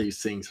hear about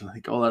these things and I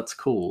think, oh, that's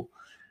cool.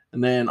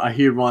 And then I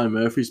hear Ryan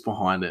Murphy's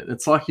behind it.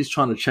 It's like he's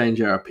trying to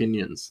change our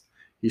opinions.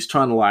 He's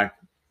trying to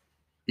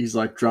he's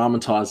like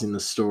dramatizing the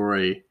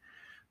story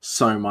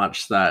so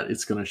much that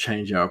it's going to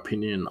change our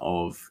opinion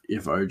of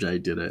if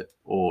OJ did it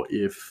or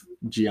if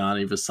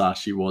Gianni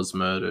Versace was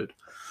murdered,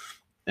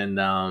 and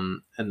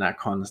that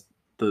kind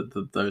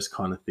of those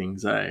kind of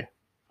things.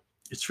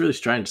 It's really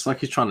strange. It's like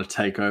he's trying to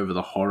take over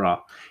the horror.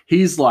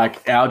 He's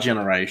like our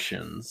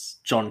generation's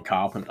John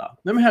Carpenter.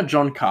 Remember how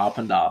John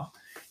Carpenter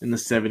in the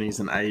 70s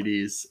and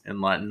 80s and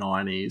like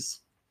 90s,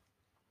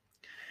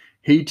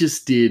 he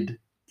just did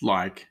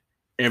like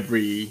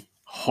every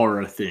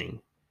horror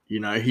thing. You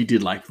know, he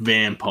did like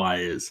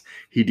vampires,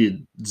 he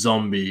did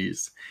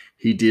zombies,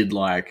 he did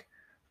like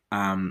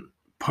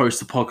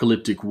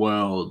post-apocalyptic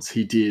worlds,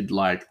 he did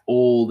like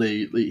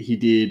he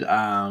did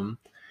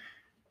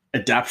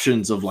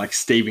adaptions of like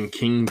Stephen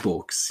King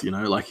books, you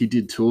know, like he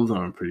did 2 of them,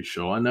 I'm pretty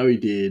sure. I know he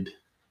did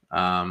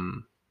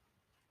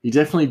he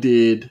definitely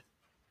did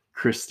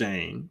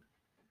Christine,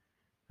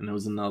 and there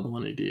was another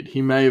one he did.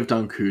 He may have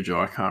done Cujo,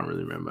 I can't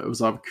really remember. It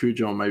was either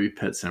Cujo or maybe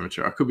Pet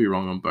Sematary. I could be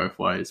wrong on both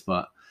ways,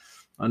 but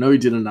I know he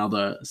did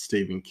another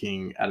Stephen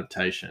King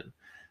adaptation.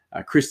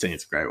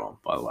 Christine's a great one,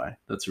 by the way.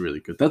 That's really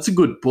good. That's a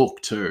good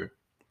book too.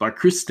 But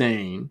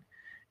Christine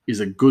is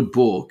a good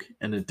book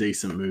and a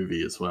decent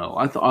movie as well.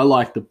 I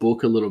like the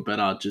book a little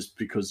better just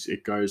because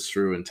it goes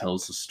through and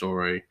tells the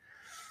story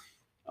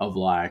of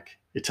like,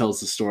 it tells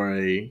the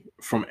story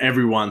from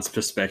everyone's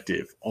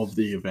perspective of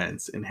the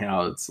events and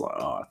how it's like,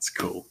 oh, it's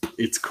cool.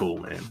 It's cool,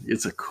 man.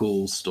 It's a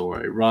cool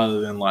story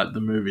rather than like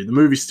the movie. The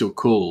movie's still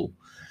cool,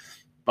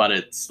 but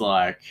it's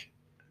like,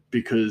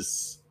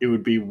 because it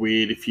would be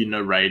weird if you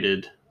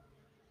narrated,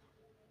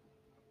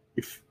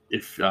 if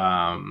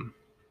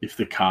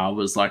the car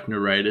was like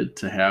narrated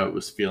to how it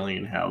was feeling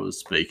and how it was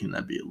speaking,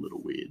 that'd be a little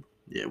weird.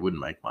 Yeah, it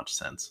wouldn't make much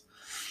sense.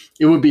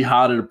 It would be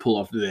harder to pull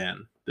off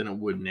then than it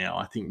would now.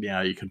 I think now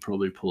you could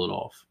probably pull it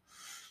off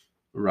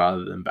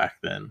rather than back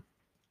then.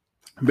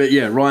 But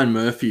yeah, Ryan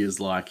Murphy is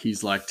like,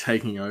 he's like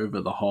taking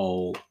over the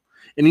whole,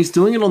 and he's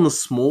doing it on the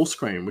small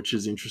screen, which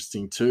is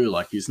interesting too.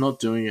 Like he's not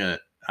doing it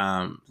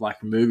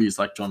like movies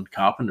like John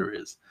Carpenter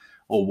is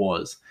or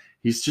was.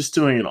 He's just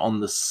doing it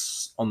on the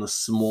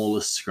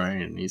smallest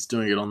screen. He's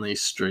doing it on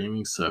these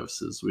streaming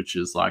services, which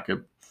is like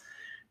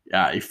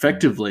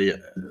effectively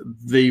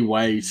the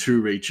way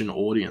to reach an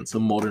audience, a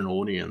modern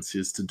audience,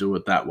 is to do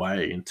it that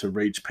way and to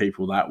reach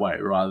people that way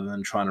rather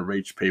than trying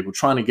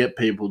to get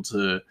people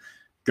to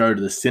go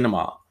to the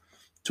cinema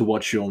to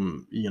watch your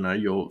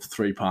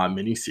 3-part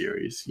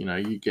miniseries. You know,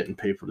 you're getting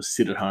people to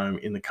sit at home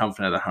in the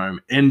comfort of their home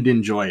and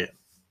enjoy it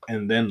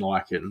and then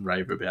like it and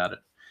rave about it.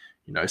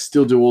 You know,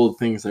 still do all the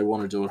things they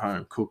want to do at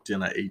home, cook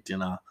dinner, eat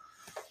dinner,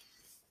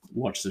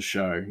 watch the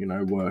show, you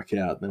know, work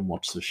out, then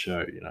watch the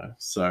show, you know.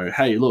 So,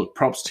 hey, look,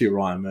 props to you,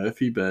 Ryan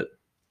Murphy, but,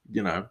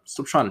 you know,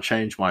 stop trying to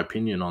change my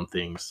opinion on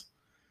things.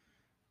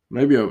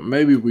 Maybe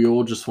we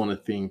all just want to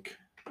think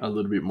a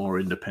little bit more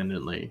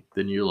independently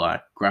than you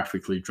like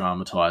graphically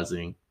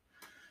dramatizing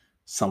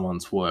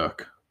someone's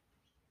work.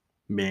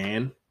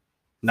 Man.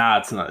 Nah,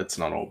 it's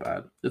not all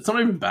bad. It's not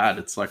even bad.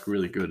 It's like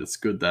really good. It's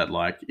good that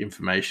like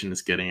information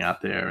is getting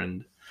out there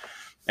and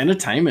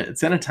entertainment.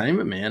 It's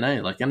entertainment,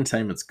 man. Like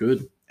entertainment's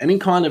good. Any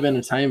kind of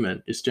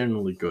entertainment is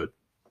generally good.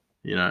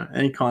 You know,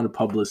 any kind of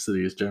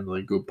publicity is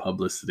generally good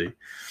publicity.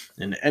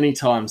 And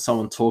anytime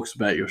someone talks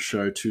about your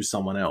show to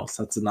someone else,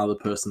 that's another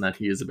person that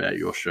hears about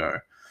your show.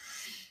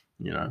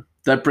 You know,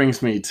 that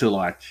brings me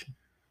to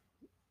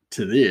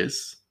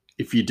this.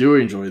 If you do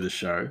enjoy the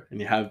show and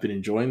you have been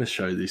enjoying the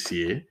show this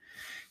year,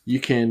 you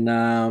can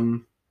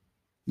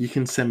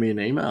send me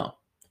an email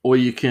or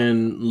you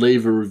can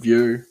leave a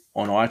review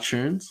on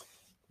iTunes.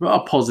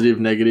 Well, positive,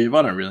 negative,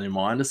 I don't really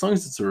mind. As long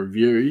as it's a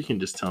review, you can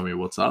just tell me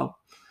what's up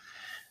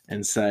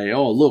and say,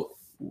 oh, look,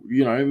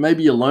 you know,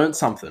 maybe you learned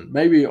something.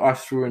 Maybe I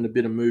threw in a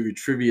bit of movie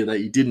trivia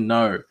that you didn't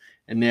know,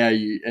 and now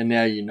you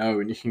know,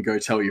 and you can go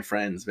tell your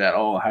friends about,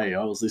 oh, hey,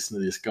 I was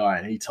listening to this guy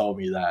and he told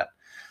me that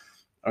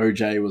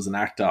OJ was an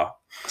actor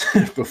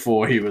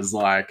before he was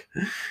like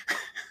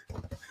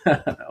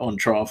on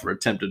trial for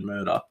attempted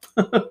murder.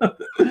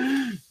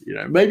 You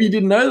know, maybe you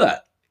didn't know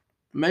that.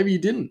 Maybe you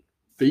didn't.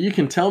 But you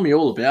can tell me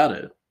all about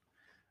it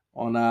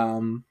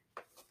on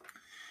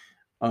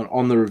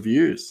the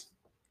reviews.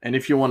 And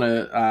if you want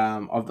to,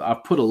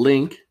 I've put a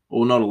link,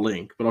 or not a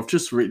link, but I've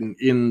just written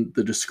in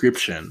the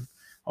description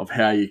of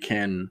how you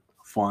can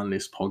find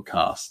this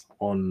podcast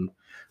on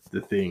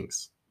the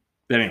things.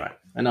 But anyway,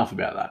 enough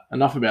about that.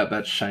 Enough about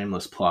that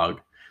shameless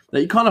plug that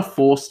you're kind of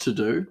forced to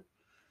do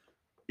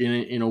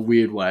in a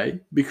weird way,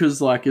 because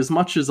like as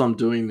much as I'm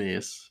doing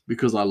this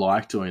because I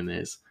like doing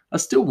this, I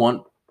still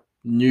want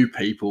new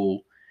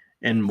people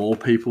and more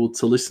people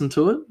to listen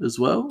to it as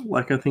well.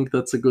 Like I think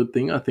that's a good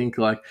thing. I think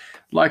like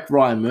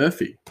Ryan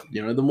Murphy,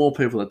 you know, the more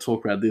people that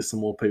talk about this, the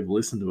more people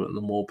listen to it, and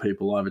the more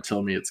people either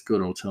tell me it's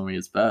good or tell me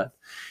it's bad.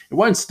 It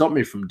won't stop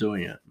me from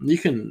doing it. You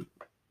can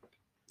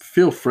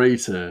feel free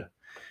to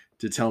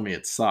tell me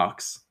it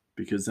sucks,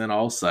 because then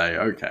I'll say,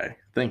 okay,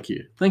 thank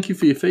you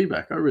for your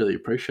feedback. I really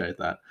appreciate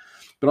that.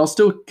 But I'll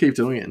still keep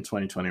doing it in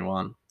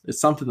 2021.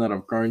 It's something that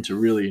I've grown to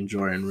really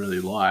enjoy and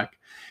really like.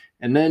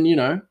 And then, you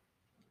know,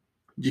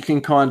 I can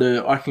kind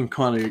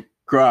of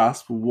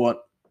grasp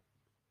what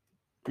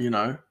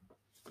I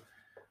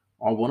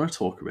want to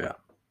talk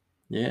about.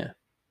 Yeah.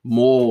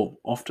 More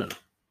often.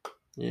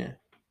 Yeah.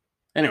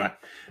 Anyway,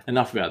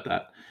 enough about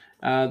that.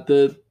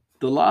 The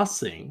last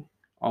thing,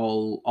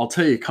 I'll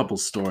tell you a couple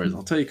stories.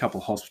 I'll tell you a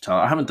couple of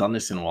hospitality. I haven't done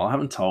this in a while. I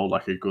haven't told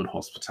like a good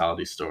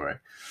hospitality story.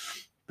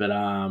 But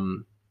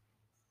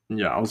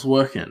yeah, I was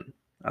working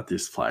at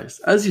this place,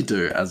 as you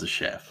do as a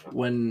chef.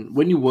 When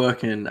you're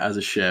working as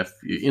a chef,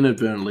 you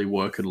inadvertently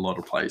work at a lot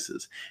of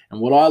places.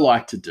 And what I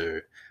like to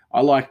do,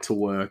 I like to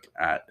work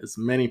at as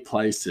many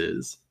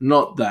places.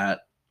 Not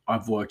that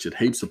I've worked at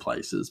heaps of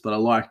places, but I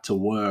like to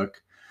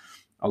work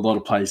a lot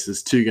of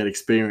places to get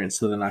experience,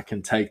 so then I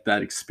can take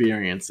that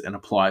experience and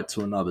apply it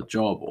to another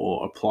job,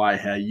 or apply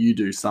how you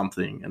do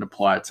something and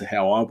apply it to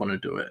how I want to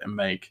do it, and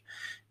make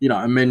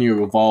a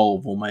menu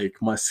evolve, or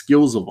make my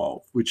skills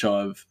evolve, which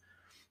I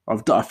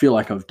feel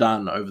like I've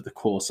done over the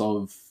course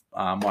of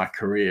my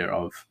career.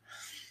 I've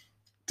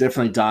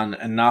definitely done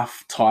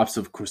enough types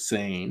of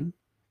cuisine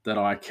that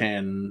I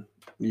can,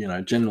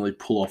 generally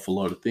pull off a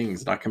lot of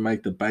things. And I can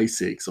make the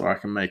basics, or I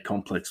can make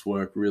complex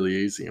work really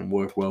easy and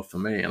work well for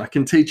me. And I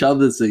can teach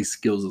others these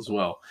skills as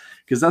well.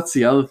 Because that's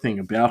the other thing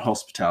about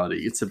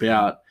hospitality. It's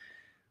about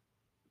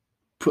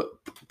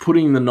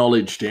putting the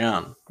knowledge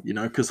down,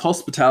 because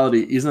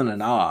hospitality isn't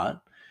an art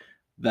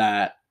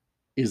that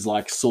is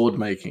like sword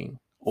making,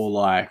 or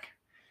like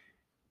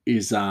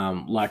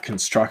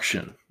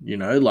construction.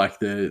 Like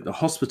the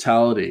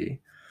hospitality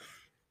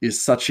is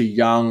such a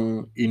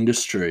young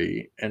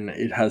industry, and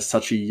it has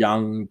such a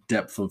young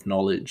depth of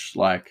knowledge.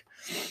 Like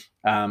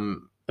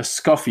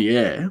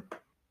Escoffier,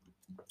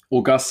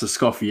 Auguste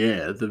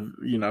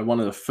Escoffier, one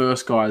of the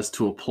first guys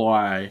to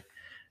apply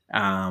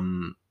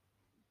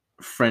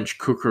French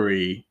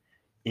cookery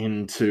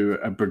into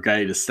a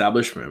brigade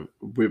establishment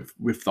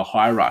with the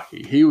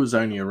hierarchy. He was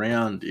only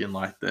around in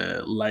like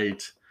the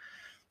late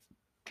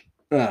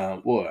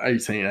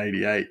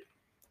 1888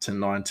 to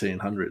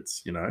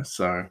 1900s,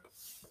 so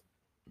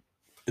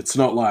it's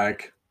not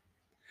like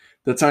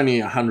that's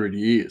only 100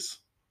 years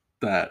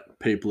that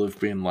people have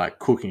been like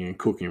cooking and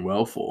cooking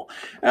well for.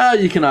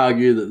 You can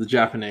argue that the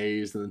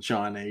Japanese and the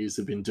Chinese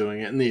have been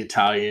doing it, and the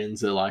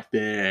Italians are like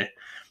they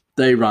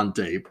run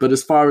deep. But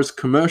as far as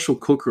commercial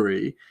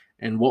cookery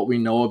and what we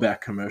know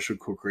about commercial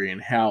cookery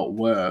and how it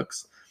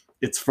works,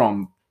 it's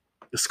from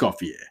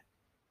Escoffier.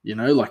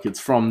 Like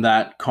it's from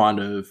that kind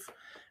of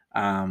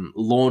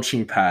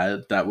launching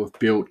pad that we've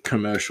built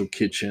commercial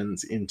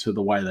kitchens into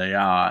the way they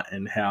are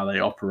and how they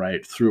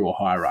operate through a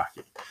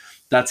hierarchy.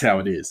 That's how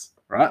it is,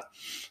 right?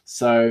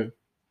 So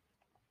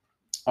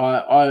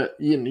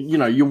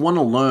you want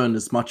to learn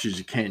as much as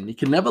you can. You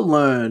can never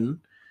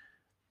learn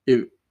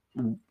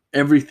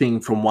everything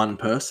from one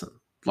person.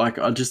 Like,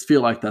 I just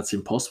feel like that's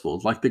impossible.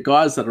 Like, the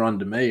guys that are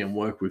under me and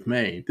work with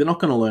me, they're not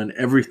going to learn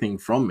everything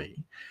from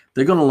me.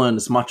 They're going to learn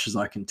as much as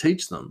I can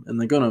teach them, and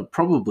they're going to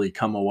probably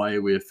come away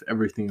with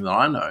everything that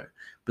I know,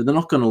 but they're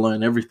not going to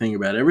learn everything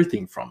about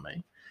everything from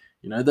me.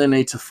 They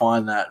need to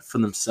find that for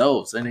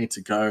themselves. They need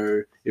to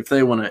go, if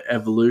they want to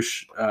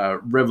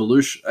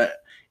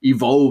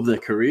evolve their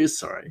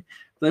careers, if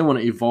they want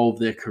to evolve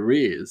their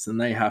careers, then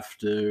they have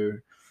to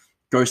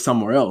go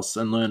somewhere else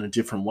and learn a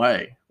different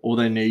way, or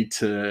they need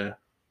to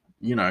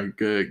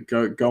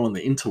go on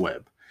the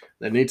interweb.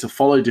 They need to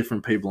follow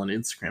different people on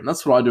Instagram.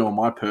 That's what I do on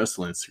my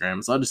personal Instagram.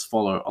 Is I just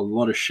follow a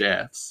lot of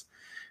chefs,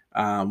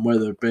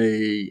 whether it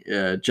be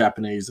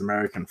Japanese,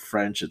 American,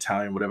 French,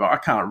 Italian, whatever. I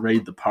can't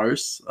read the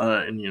posts,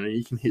 and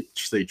you can hit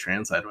see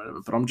translate or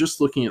whatever. But I'm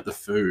just looking at the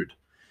food.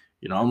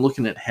 I'm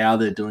looking at how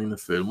they're doing the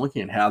food. I'm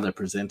looking at how they're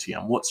presenting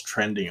and what's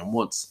trending and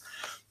what's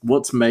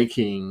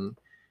making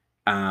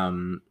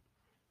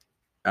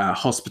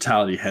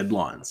hospitality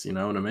headlines. You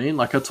know what I mean?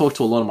 Like, I talk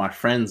to a lot of my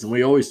friends, and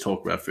we always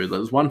talk about food.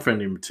 There's one friend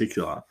in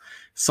particular,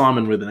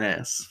 Simon with an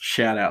S.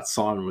 Shout out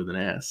Simon with an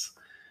S.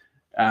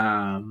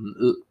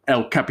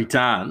 El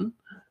Capitan.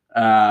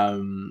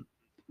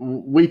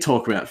 We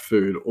talk about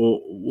food,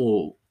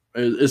 or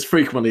as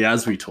frequently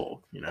as we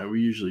talk.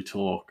 We usually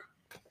talk,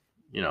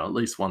 at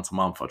least once a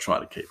month. I try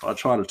to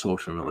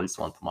talk to him at least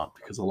once a month,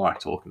 because I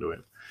like talking to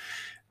him.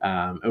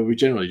 And we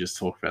generally just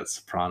talk about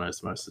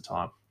Sopranos most of the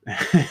time.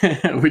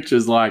 Which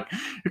is like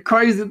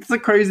crazy. It's a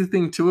crazy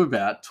thing too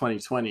about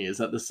 2020 is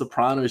that the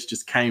Sopranos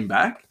just came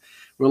back.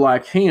 We're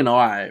like, he and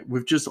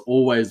we've just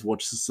always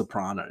watched the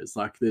Sopranos.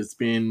 Like, there's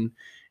been,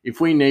 if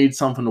we need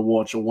something to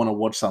watch or want to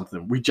watch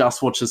something, we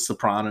just watch the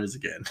Sopranos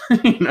again. Or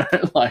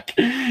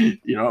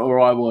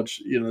I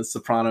watch, the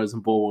Sopranos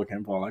and Boardwalk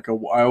Empire. Like,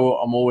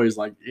 I'm always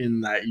like in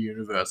that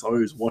universe. I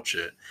always watch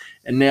it.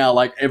 And now,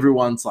 like,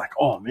 everyone's like,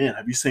 oh man,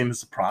 have you seen the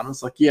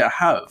Sopranos? Like, yeah, I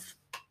have.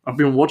 I've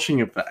been watching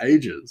it for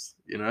ages.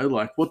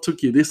 Like, what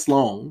took you this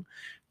long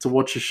to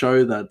watch a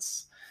show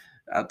that's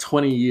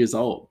 20 years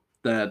old,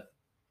 that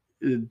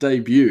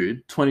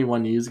debuted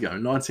 21 years ago,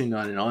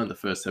 1999, the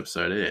first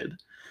episode aired?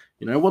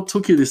 What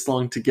took you this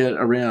long to get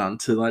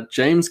around to, like,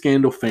 James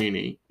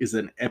Gandolfini is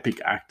an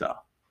epic actor.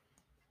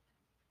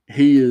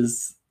 He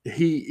is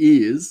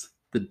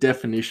the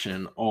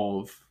definition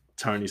of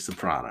Tony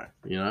Soprano,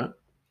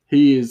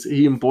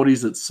 He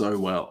embodies it so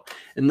well.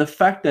 And the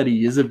fact that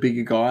he is a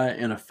bigger guy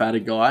and a fatter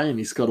guy and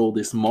he's got all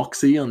this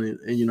moxie on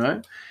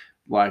it,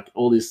 like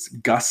all this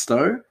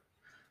gusto,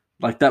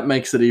 like that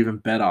makes it even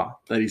better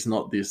that he's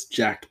not this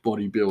jacked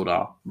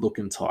bodybuilder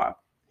looking type.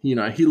 He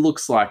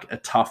looks like a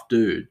tough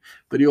dude,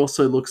 but he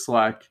also looks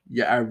like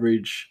your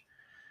average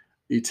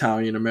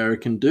Italian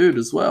American dude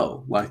as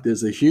well. Like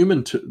there's a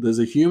human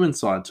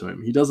side to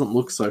him. He doesn't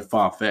look so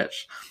far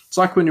fetched. It's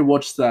like when you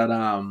watch that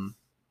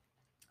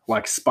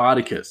like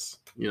Spartacus.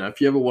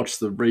 If you ever watch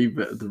the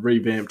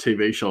revamped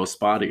TV show of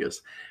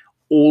Spartacus,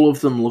 all of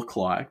them look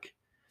like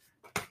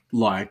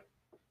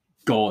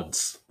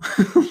gods.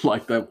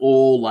 Like they're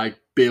all like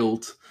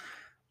built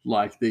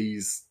like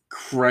these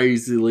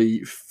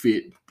crazily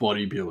fit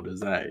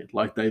bodybuilders, eh?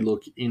 Like they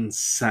look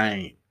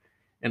insane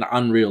and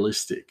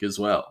unrealistic as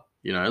well.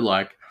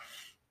 Like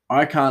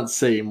I can't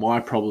see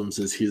my problems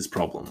as his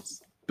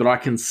problems, but I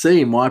can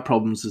see my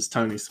problems as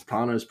Tony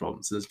Soprano's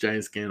problems, as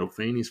James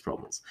Gandolfini's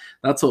problems.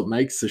 That's what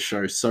makes the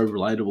show so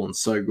relatable and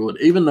so good.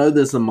 Even though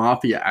there's the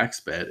mafia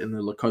aspect in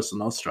the La Cosa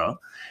Nostra,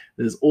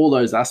 there's all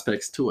those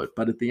aspects to it.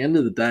 But at the end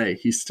of the day,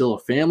 he's still a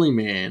family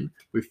man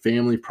with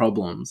family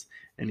problems,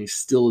 and he's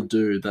still a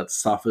dude that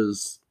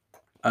suffers,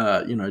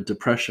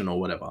 depression or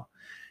whatever.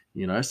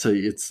 So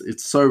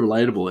it's so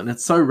relatable and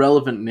it's so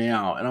relevant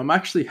now. And I'm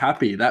actually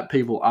happy that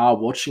people are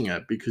watching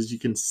it because you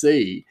can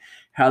see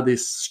how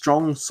this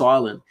strong,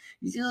 silent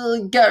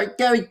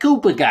Gary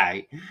Cooper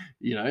guy,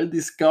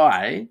 this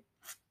guy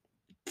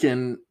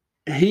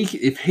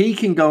if he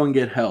can go and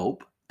get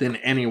help, then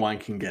anyone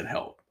can get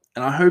help.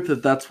 And I hope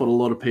that that's what a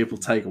lot of people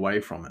take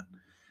away from it,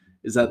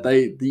 is that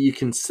you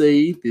can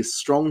see this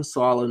strong,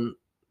 silent,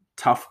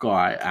 tough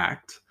guy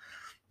act,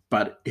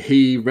 but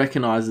he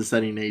recognizes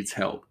that he needs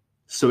help.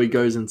 So he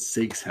goes and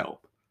seeks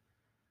help.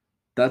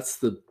 That's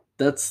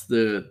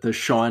the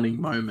shining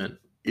moment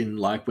in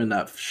like when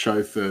that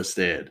show first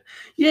aired.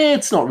 Yeah,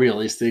 it's not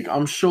realistic.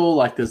 I'm sure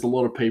like there's a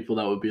lot of people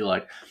that would be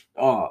like,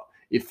 oh,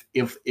 if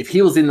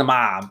he was in the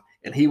mob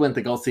and he went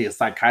to go see a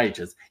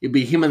psychiatrist, it'd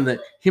be him and the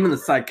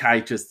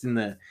psychiatrist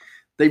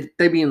they'd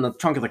be in the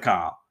trunk of the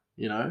car,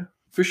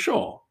 for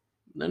sure.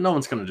 No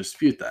one's going to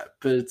dispute that,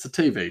 but it's a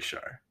TV show,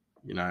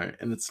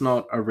 and it's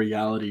not a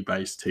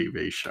reality-based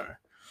TV show.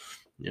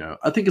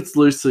 I think it's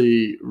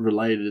loosely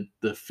related,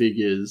 the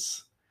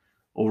figures,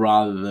 or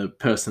rather the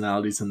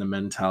personalities and the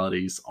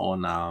mentalities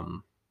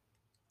on,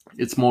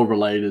 it's more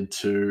related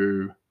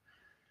to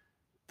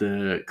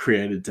the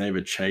creator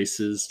David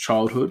Chase's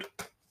childhood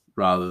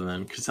rather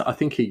than, because I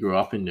think he grew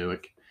up in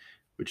Newark,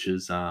 which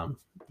is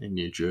in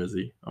New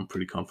Jersey. I'm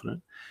pretty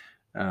confident.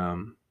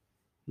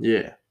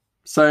 Yeah.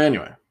 So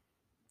anyway,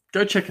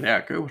 go check it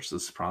out. Go watch The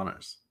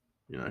Sopranos.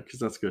 Because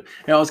that's good.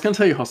 Yeah, I was going to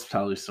tell you a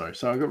hospitality story,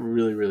 so I got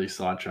really, really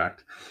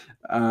sidetracked.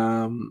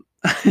 That's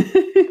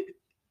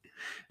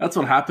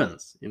what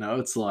happens.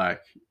 It's like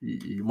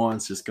your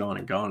mind's just going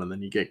and going, and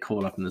then you get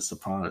caught up in The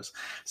Sopranos.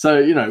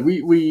 So,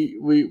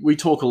 we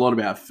talk a lot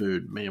about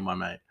food, me and my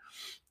mate.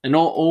 And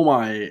all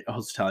my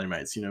hospitality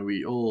mates,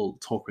 we all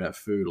talk about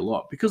food a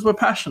lot because we're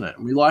passionate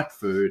and we like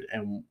food,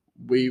 and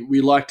we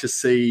like to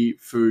see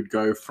food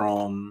go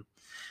from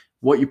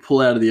what you pull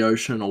out of the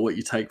ocean or what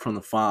you take from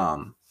the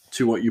farm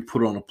to what you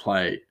put on a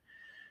plate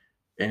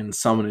and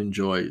someone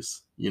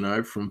enjoys,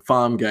 from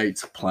farm gate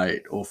to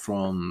plate, or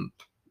from,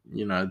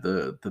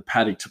 the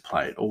paddock to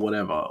plate or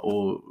whatever,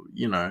 or,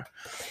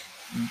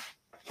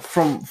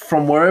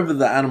 from wherever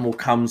the animal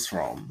comes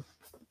from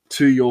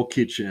to your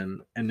kitchen,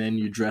 and then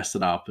you dress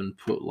it up and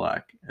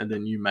and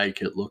then you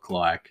make it look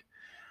like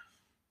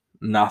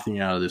nothing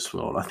out of this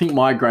world. I think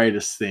my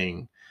greatest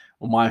thing,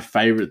 or my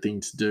favorite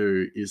thing to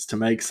do, is to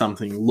make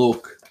something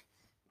look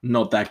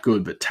not that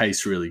good but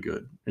tastes really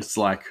good. It's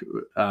like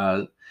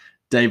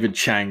David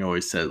Chang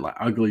always said, like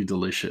ugly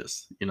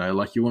delicious.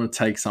 Like you want to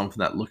take something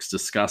that looks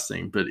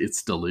disgusting but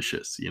it's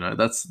delicious.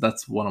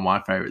 That's one of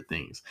my favorite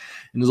things.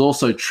 And there's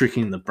also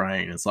tricking the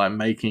brain. It's like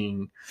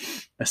making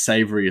a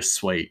savory a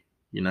sweet.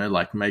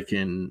 Like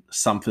making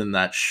something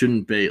that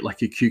shouldn't be,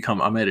 like a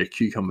cucumber. I made a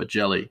cucumber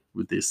jelly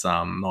with this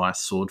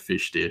nice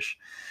swordfish dish.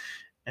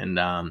 And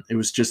it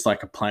was just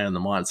like a play on the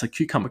mind. It's like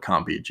cucumber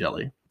can't be a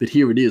jelly, but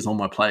here it is on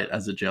my plate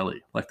as a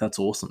jelly. Like that's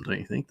awesome, don't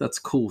you think? That's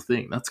a cool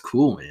thing. That's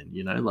cool, man.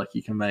 Like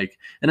you can make,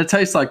 and it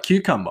tastes like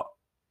cucumber.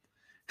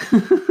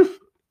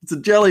 It's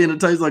a jelly and it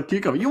tastes like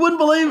cucumber. You wouldn't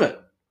believe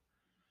it.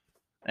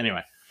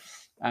 Anyway,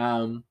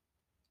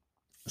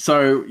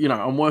 so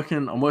I'm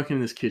working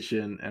in this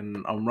kitchen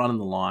and I'm running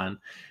the line,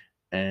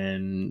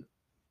 and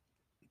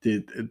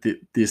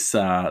this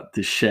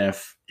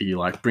chef, he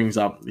like brings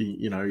up,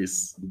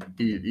 he's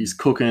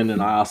cooking,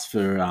 and I asked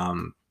for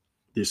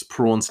this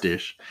prawns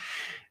dish,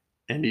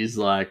 and he's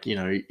like,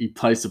 he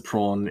plates a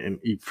prawn and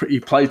he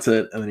plates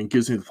it, and then he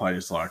gives me the plate.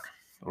 He's like,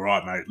 all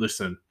right, mate,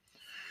 listen,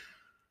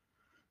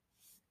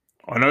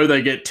 I know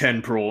they get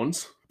 10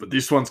 prawns, but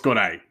this one's got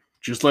 8.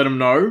 Just let them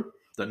know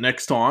that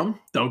next time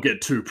they'll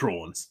get 2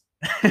 prawns.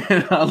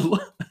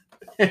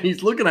 And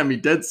he's looking at me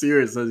dead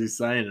serious as he's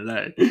saying it,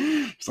 eh?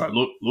 He's like,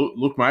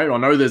 look, mate, I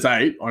know there's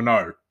 8, I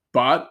know,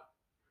 but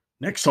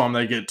next time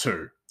they get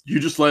 2. You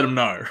just let them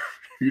know.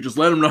 You just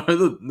let them know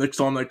that next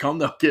time they come,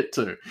 they'll get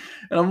to.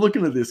 And I'm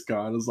looking at this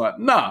guy and I was like,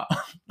 nah,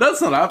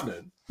 that's not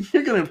happening.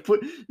 You're gonna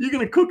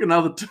cook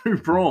another 2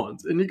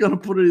 prawns and you're gonna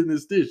put it in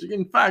this dish.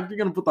 In fact, you're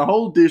gonna put the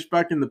whole dish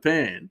back in the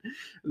pan,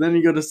 and then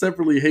you got to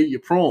separately heat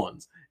your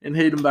prawns and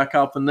heat them back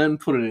up and then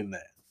put it in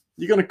there.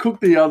 You're gonna cook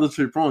the other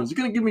 2 prawns. You're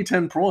gonna give me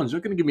 10 prawns.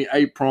 You're gonna give me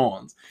 8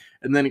 prawns,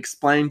 and then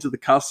explain to the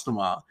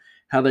customer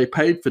how they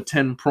paid for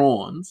 10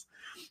 prawns.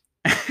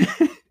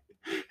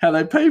 How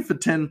they paid for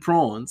 10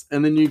 prawns,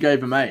 and then you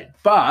gave them 8.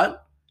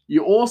 But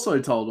you also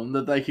told them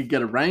that they could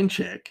get a rain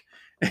check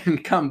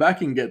and come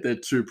back and get their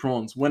 2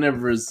 prawns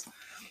whenever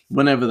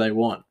they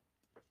want.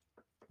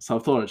 So I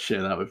thought I'd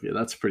share that with you.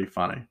 That's pretty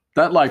funny.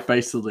 That like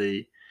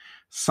basically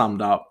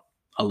summed up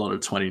a lot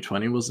of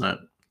 2020, wasn't it?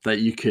 That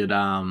you could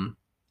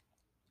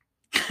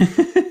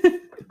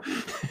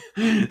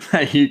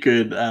that you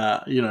could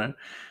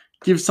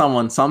give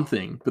someone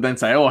something, but then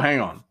say, oh,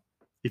 hang on,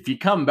 if you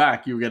come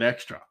back, you'll get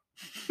extra.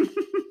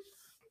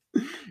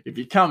 If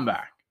you come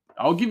back,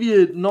 I'll give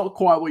you not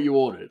quite what you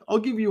ordered. I'll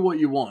give you what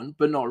you want,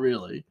 but not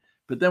really.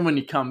 But then when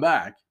you come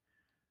back,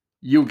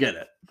 you'll get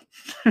it.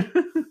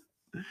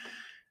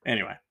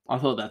 Anyway, I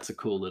thought that's a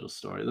cool little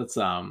story. That's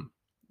one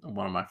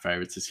of my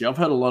favorites this year. I've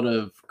heard a lot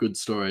of good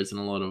stories and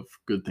a lot of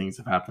good things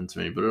have happened to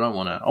me, but I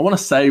want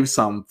to save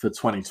some for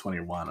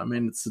 2021. I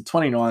mean, it's the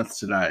 29th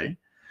today.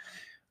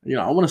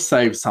 I want to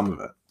save some of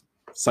it.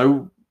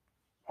 So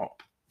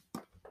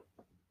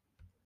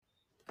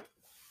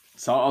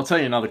I'll tell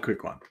you another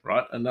quick one,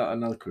 right?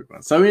 Another quick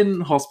one. So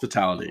in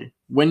hospitality,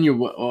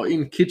 or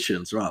in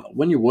kitchens rather,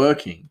 when you're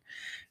working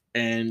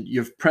and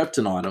you've prepped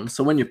an item,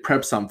 so when you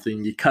prep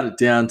something, you cut it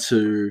down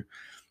to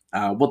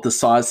what the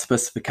size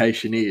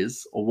specification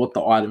is or what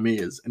the item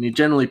is, and you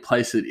generally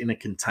place it in a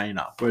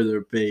container, whether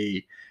it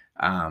be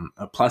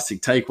a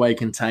plastic takeaway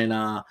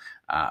container,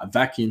 a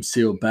vacuum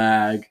sealed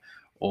bag,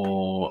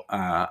 or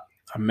a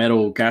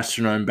metal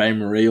gastronome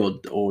bain-marie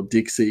or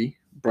Dixie,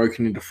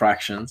 broken into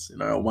fractions,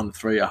 a 1,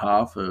 3, a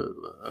half,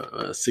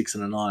 a 6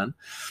 and a 9.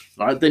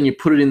 Right, then you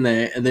put it in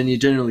there, and then you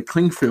generally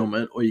cling film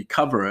it, or you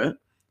cover it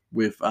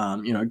with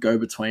go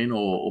between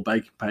or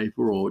baking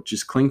paper or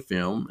just cling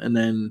film, and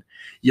then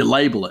you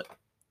label it,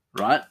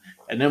 right?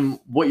 And then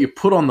what you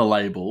put on the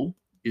label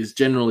is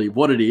generally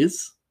what it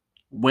is,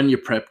 when you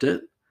prepped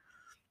it.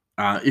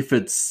 If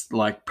it's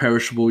like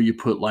perishable, you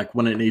put like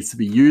when it needs to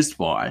be used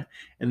by,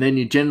 and then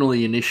you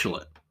generally initial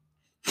it,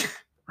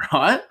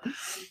 right?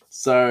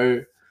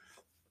 So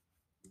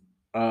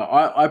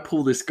I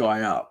pull this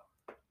guy up,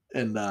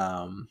 and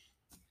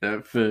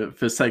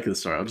for sake of the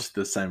story, I'll just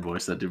do the same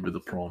voice I did with the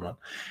prawn one.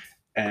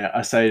 And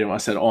I say to him, I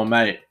said, oh,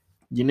 mate,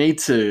 you need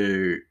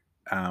to,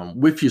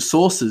 with your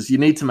sauces, you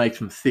need to make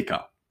them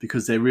thicker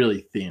because they're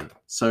really thin.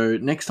 So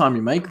next time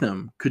you make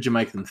them, could you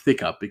make them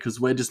thicker? Because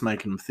we're just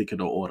making them thicker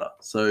to order.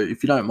 So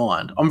if you don't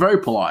mind, I'm very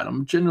polite.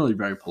 I'm generally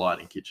very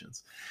polite in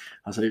kitchens.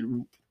 I say,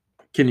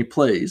 can you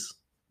please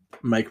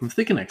make them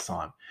thicker next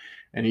time?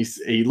 And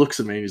he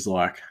looks at me and he's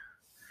like,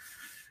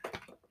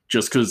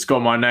 just because it's got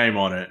my name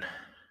on it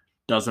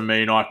doesn't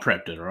mean I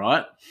prepped it, all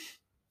right?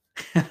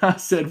 And I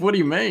said, what do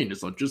you mean?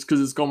 It's like, just because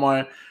it's got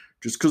my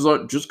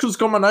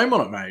name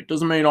on it, mate,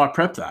 doesn't mean I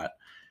prepped that.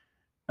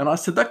 And I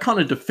said, that kind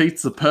of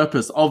defeats the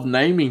purpose of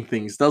naming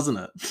things, doesn't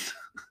it?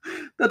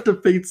 That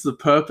defeats the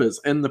purpose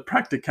and the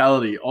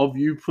practicality of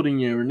you putting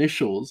your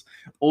initials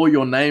or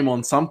your name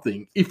on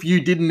something if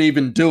you didn't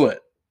even do it,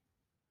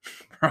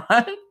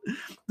 right?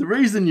 The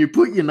reason you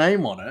put your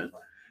name on it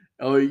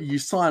or you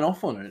sign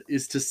off on it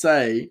is to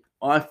say,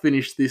 I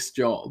finished this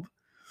job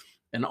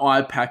and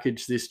I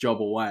packaged this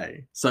job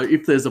away. So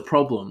if there's a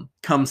problem,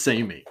 come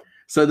see me.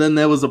 So then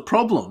there was a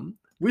problem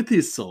with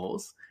his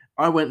sauce.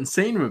 I went and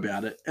seen him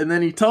about it, and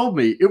then he told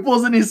me it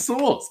wasn't his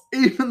sauce,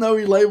 even though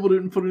he labeled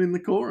it and put it in the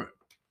core.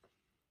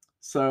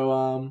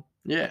 So,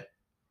 yeah,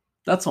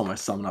 that's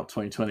almost summing up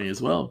 2020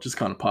 as well. Just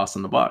kind of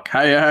passing the buck.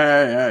 Hey.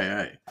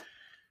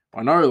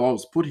 I know I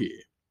was put here,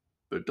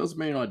 but it doesn't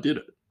mean I did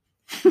it.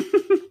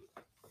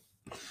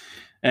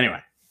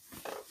 Anyway,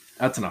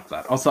 that's enough of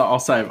that. I'll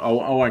save. I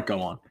won't go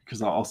on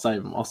because I'll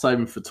save them. I'll save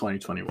them for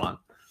 2021.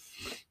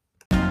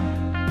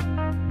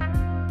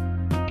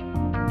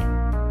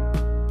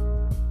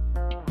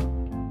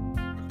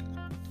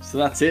 So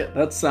that's it.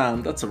 That's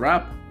a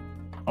wrap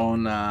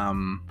on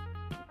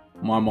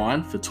my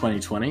mind for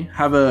 2020.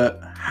 Have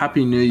a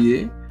happy new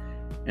year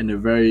and a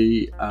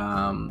very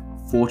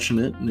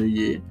fortunate new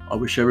year. I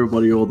wish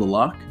everybody all the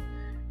luck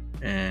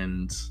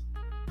and,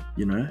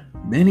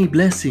 many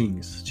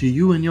blessings to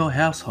you and your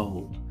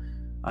household.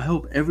 I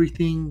hope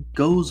everything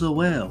goes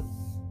well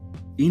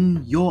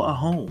in your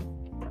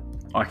home.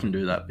 I can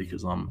do that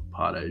because I'm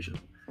part Asian.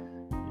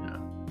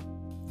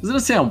 Doesn't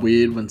it sound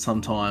weird when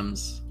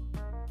sometimes...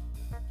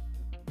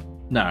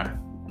 No,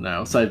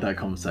 I'll save that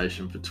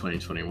conversation for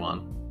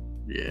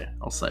 2021. Yeah,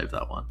 I'll save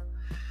that one.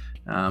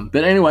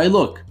 But anyway,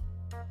 look,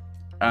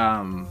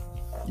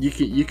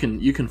 you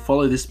can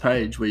follow this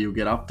page where you'll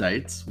get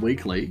updates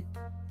weekly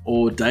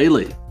or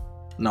daily.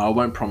 No, I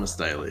won't promise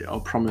daily. I'll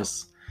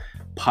promise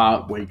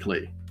part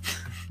weekly.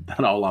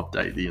 that I'll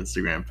update the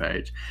Instagram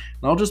page.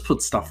 And I'll just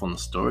put stuff on the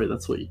story.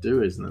 That's what you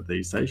do, isn't it,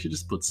 these days? You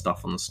just put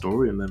stuff on the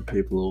story and then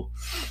people will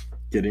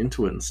get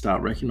into it and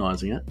start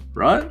recognizing it,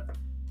 right?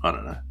 I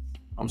don't know.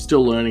 I'm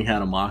still learning how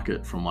to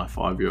market from my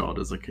 5-year-old,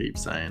 as I keep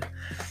saying.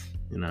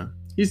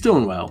 He's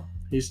doing well.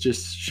 He's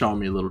just showing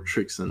me little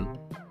tricks to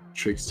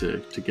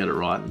get it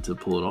right and to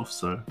pull it off.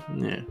 So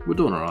yeah, we're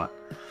doing all right.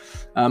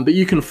 But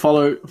you can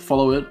follow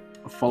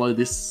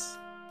this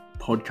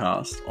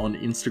podcast on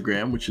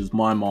Instagram, which is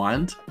My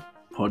Mind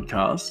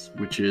Podcast,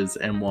 which is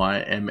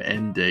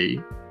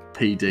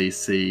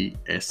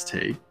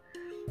MYMNDPDCST.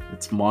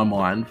 It's My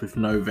Mind with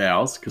no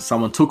vowels, because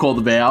someone took all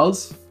the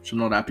vowels, which I'm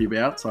not happy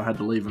about, so I had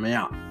to leave them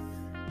out.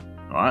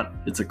 All right,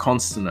 it's a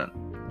consonant.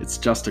 It's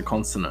just a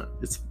consonant.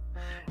 It's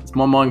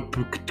My Mind.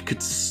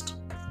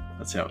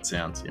 That's how it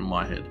sounds in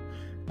my head.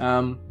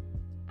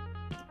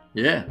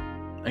 Yeah,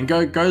 and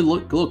go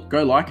look,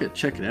 go like it,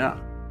 check it out.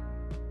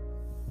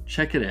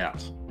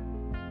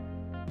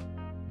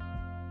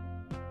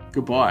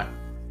 Goodbye.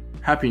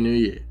 Happy New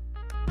Year.